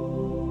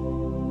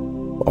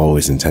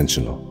 Always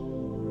intentional.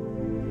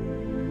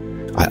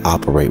 I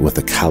operate with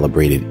a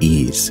calibrated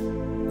ease,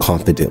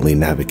 confidently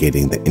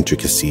navigating the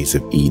intricacies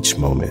of each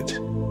moment.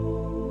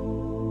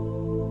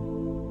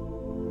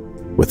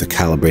 With a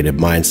calibrated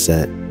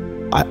mindset,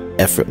 I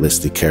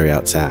effortlessly carry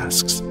out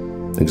tasks,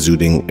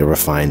 exuding a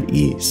refined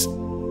ease.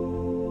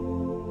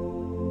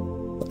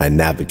 I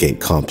navigate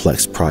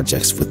complex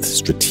projects with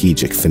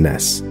strategic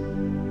finesse.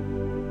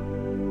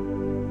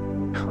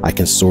 I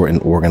can sort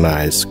and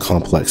organize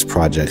complex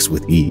projects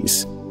with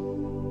ease.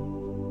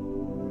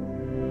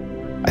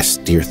 I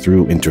steer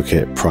through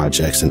intricate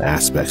projects and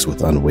aspects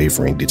with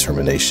unwavering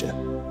determination.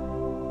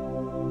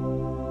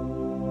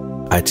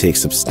 I take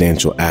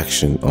substantial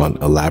action on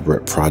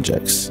elaborate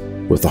projects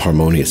with a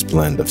harmonious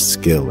blend of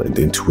skill and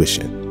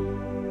intuition.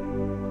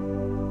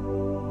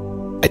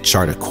 I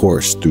chart a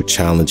course through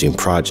challenging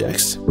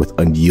projects with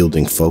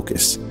unyielding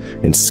focus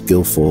and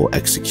skillful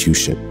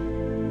execution.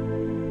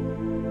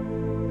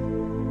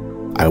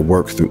 I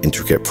work through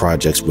intricate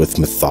projects with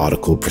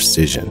methodical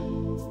precision.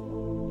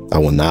 I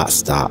will not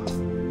stop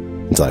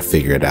until I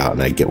figure it out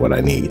and I get what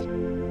I need.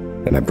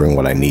 And I bring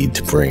what I need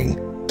to bring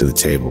to the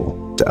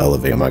table to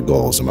elevate my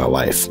goals in my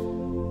life.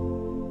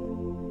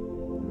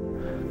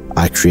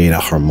 I create a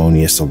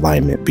harmonious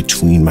alignment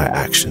between my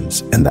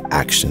actions and the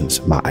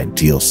actions my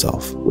ideal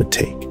self would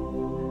take.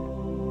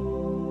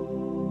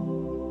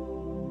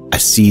 I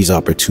seize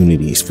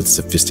opportunities with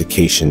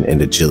sophistication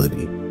and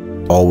agility,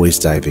 always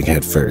diving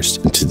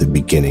headfirst into the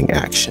beginning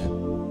action.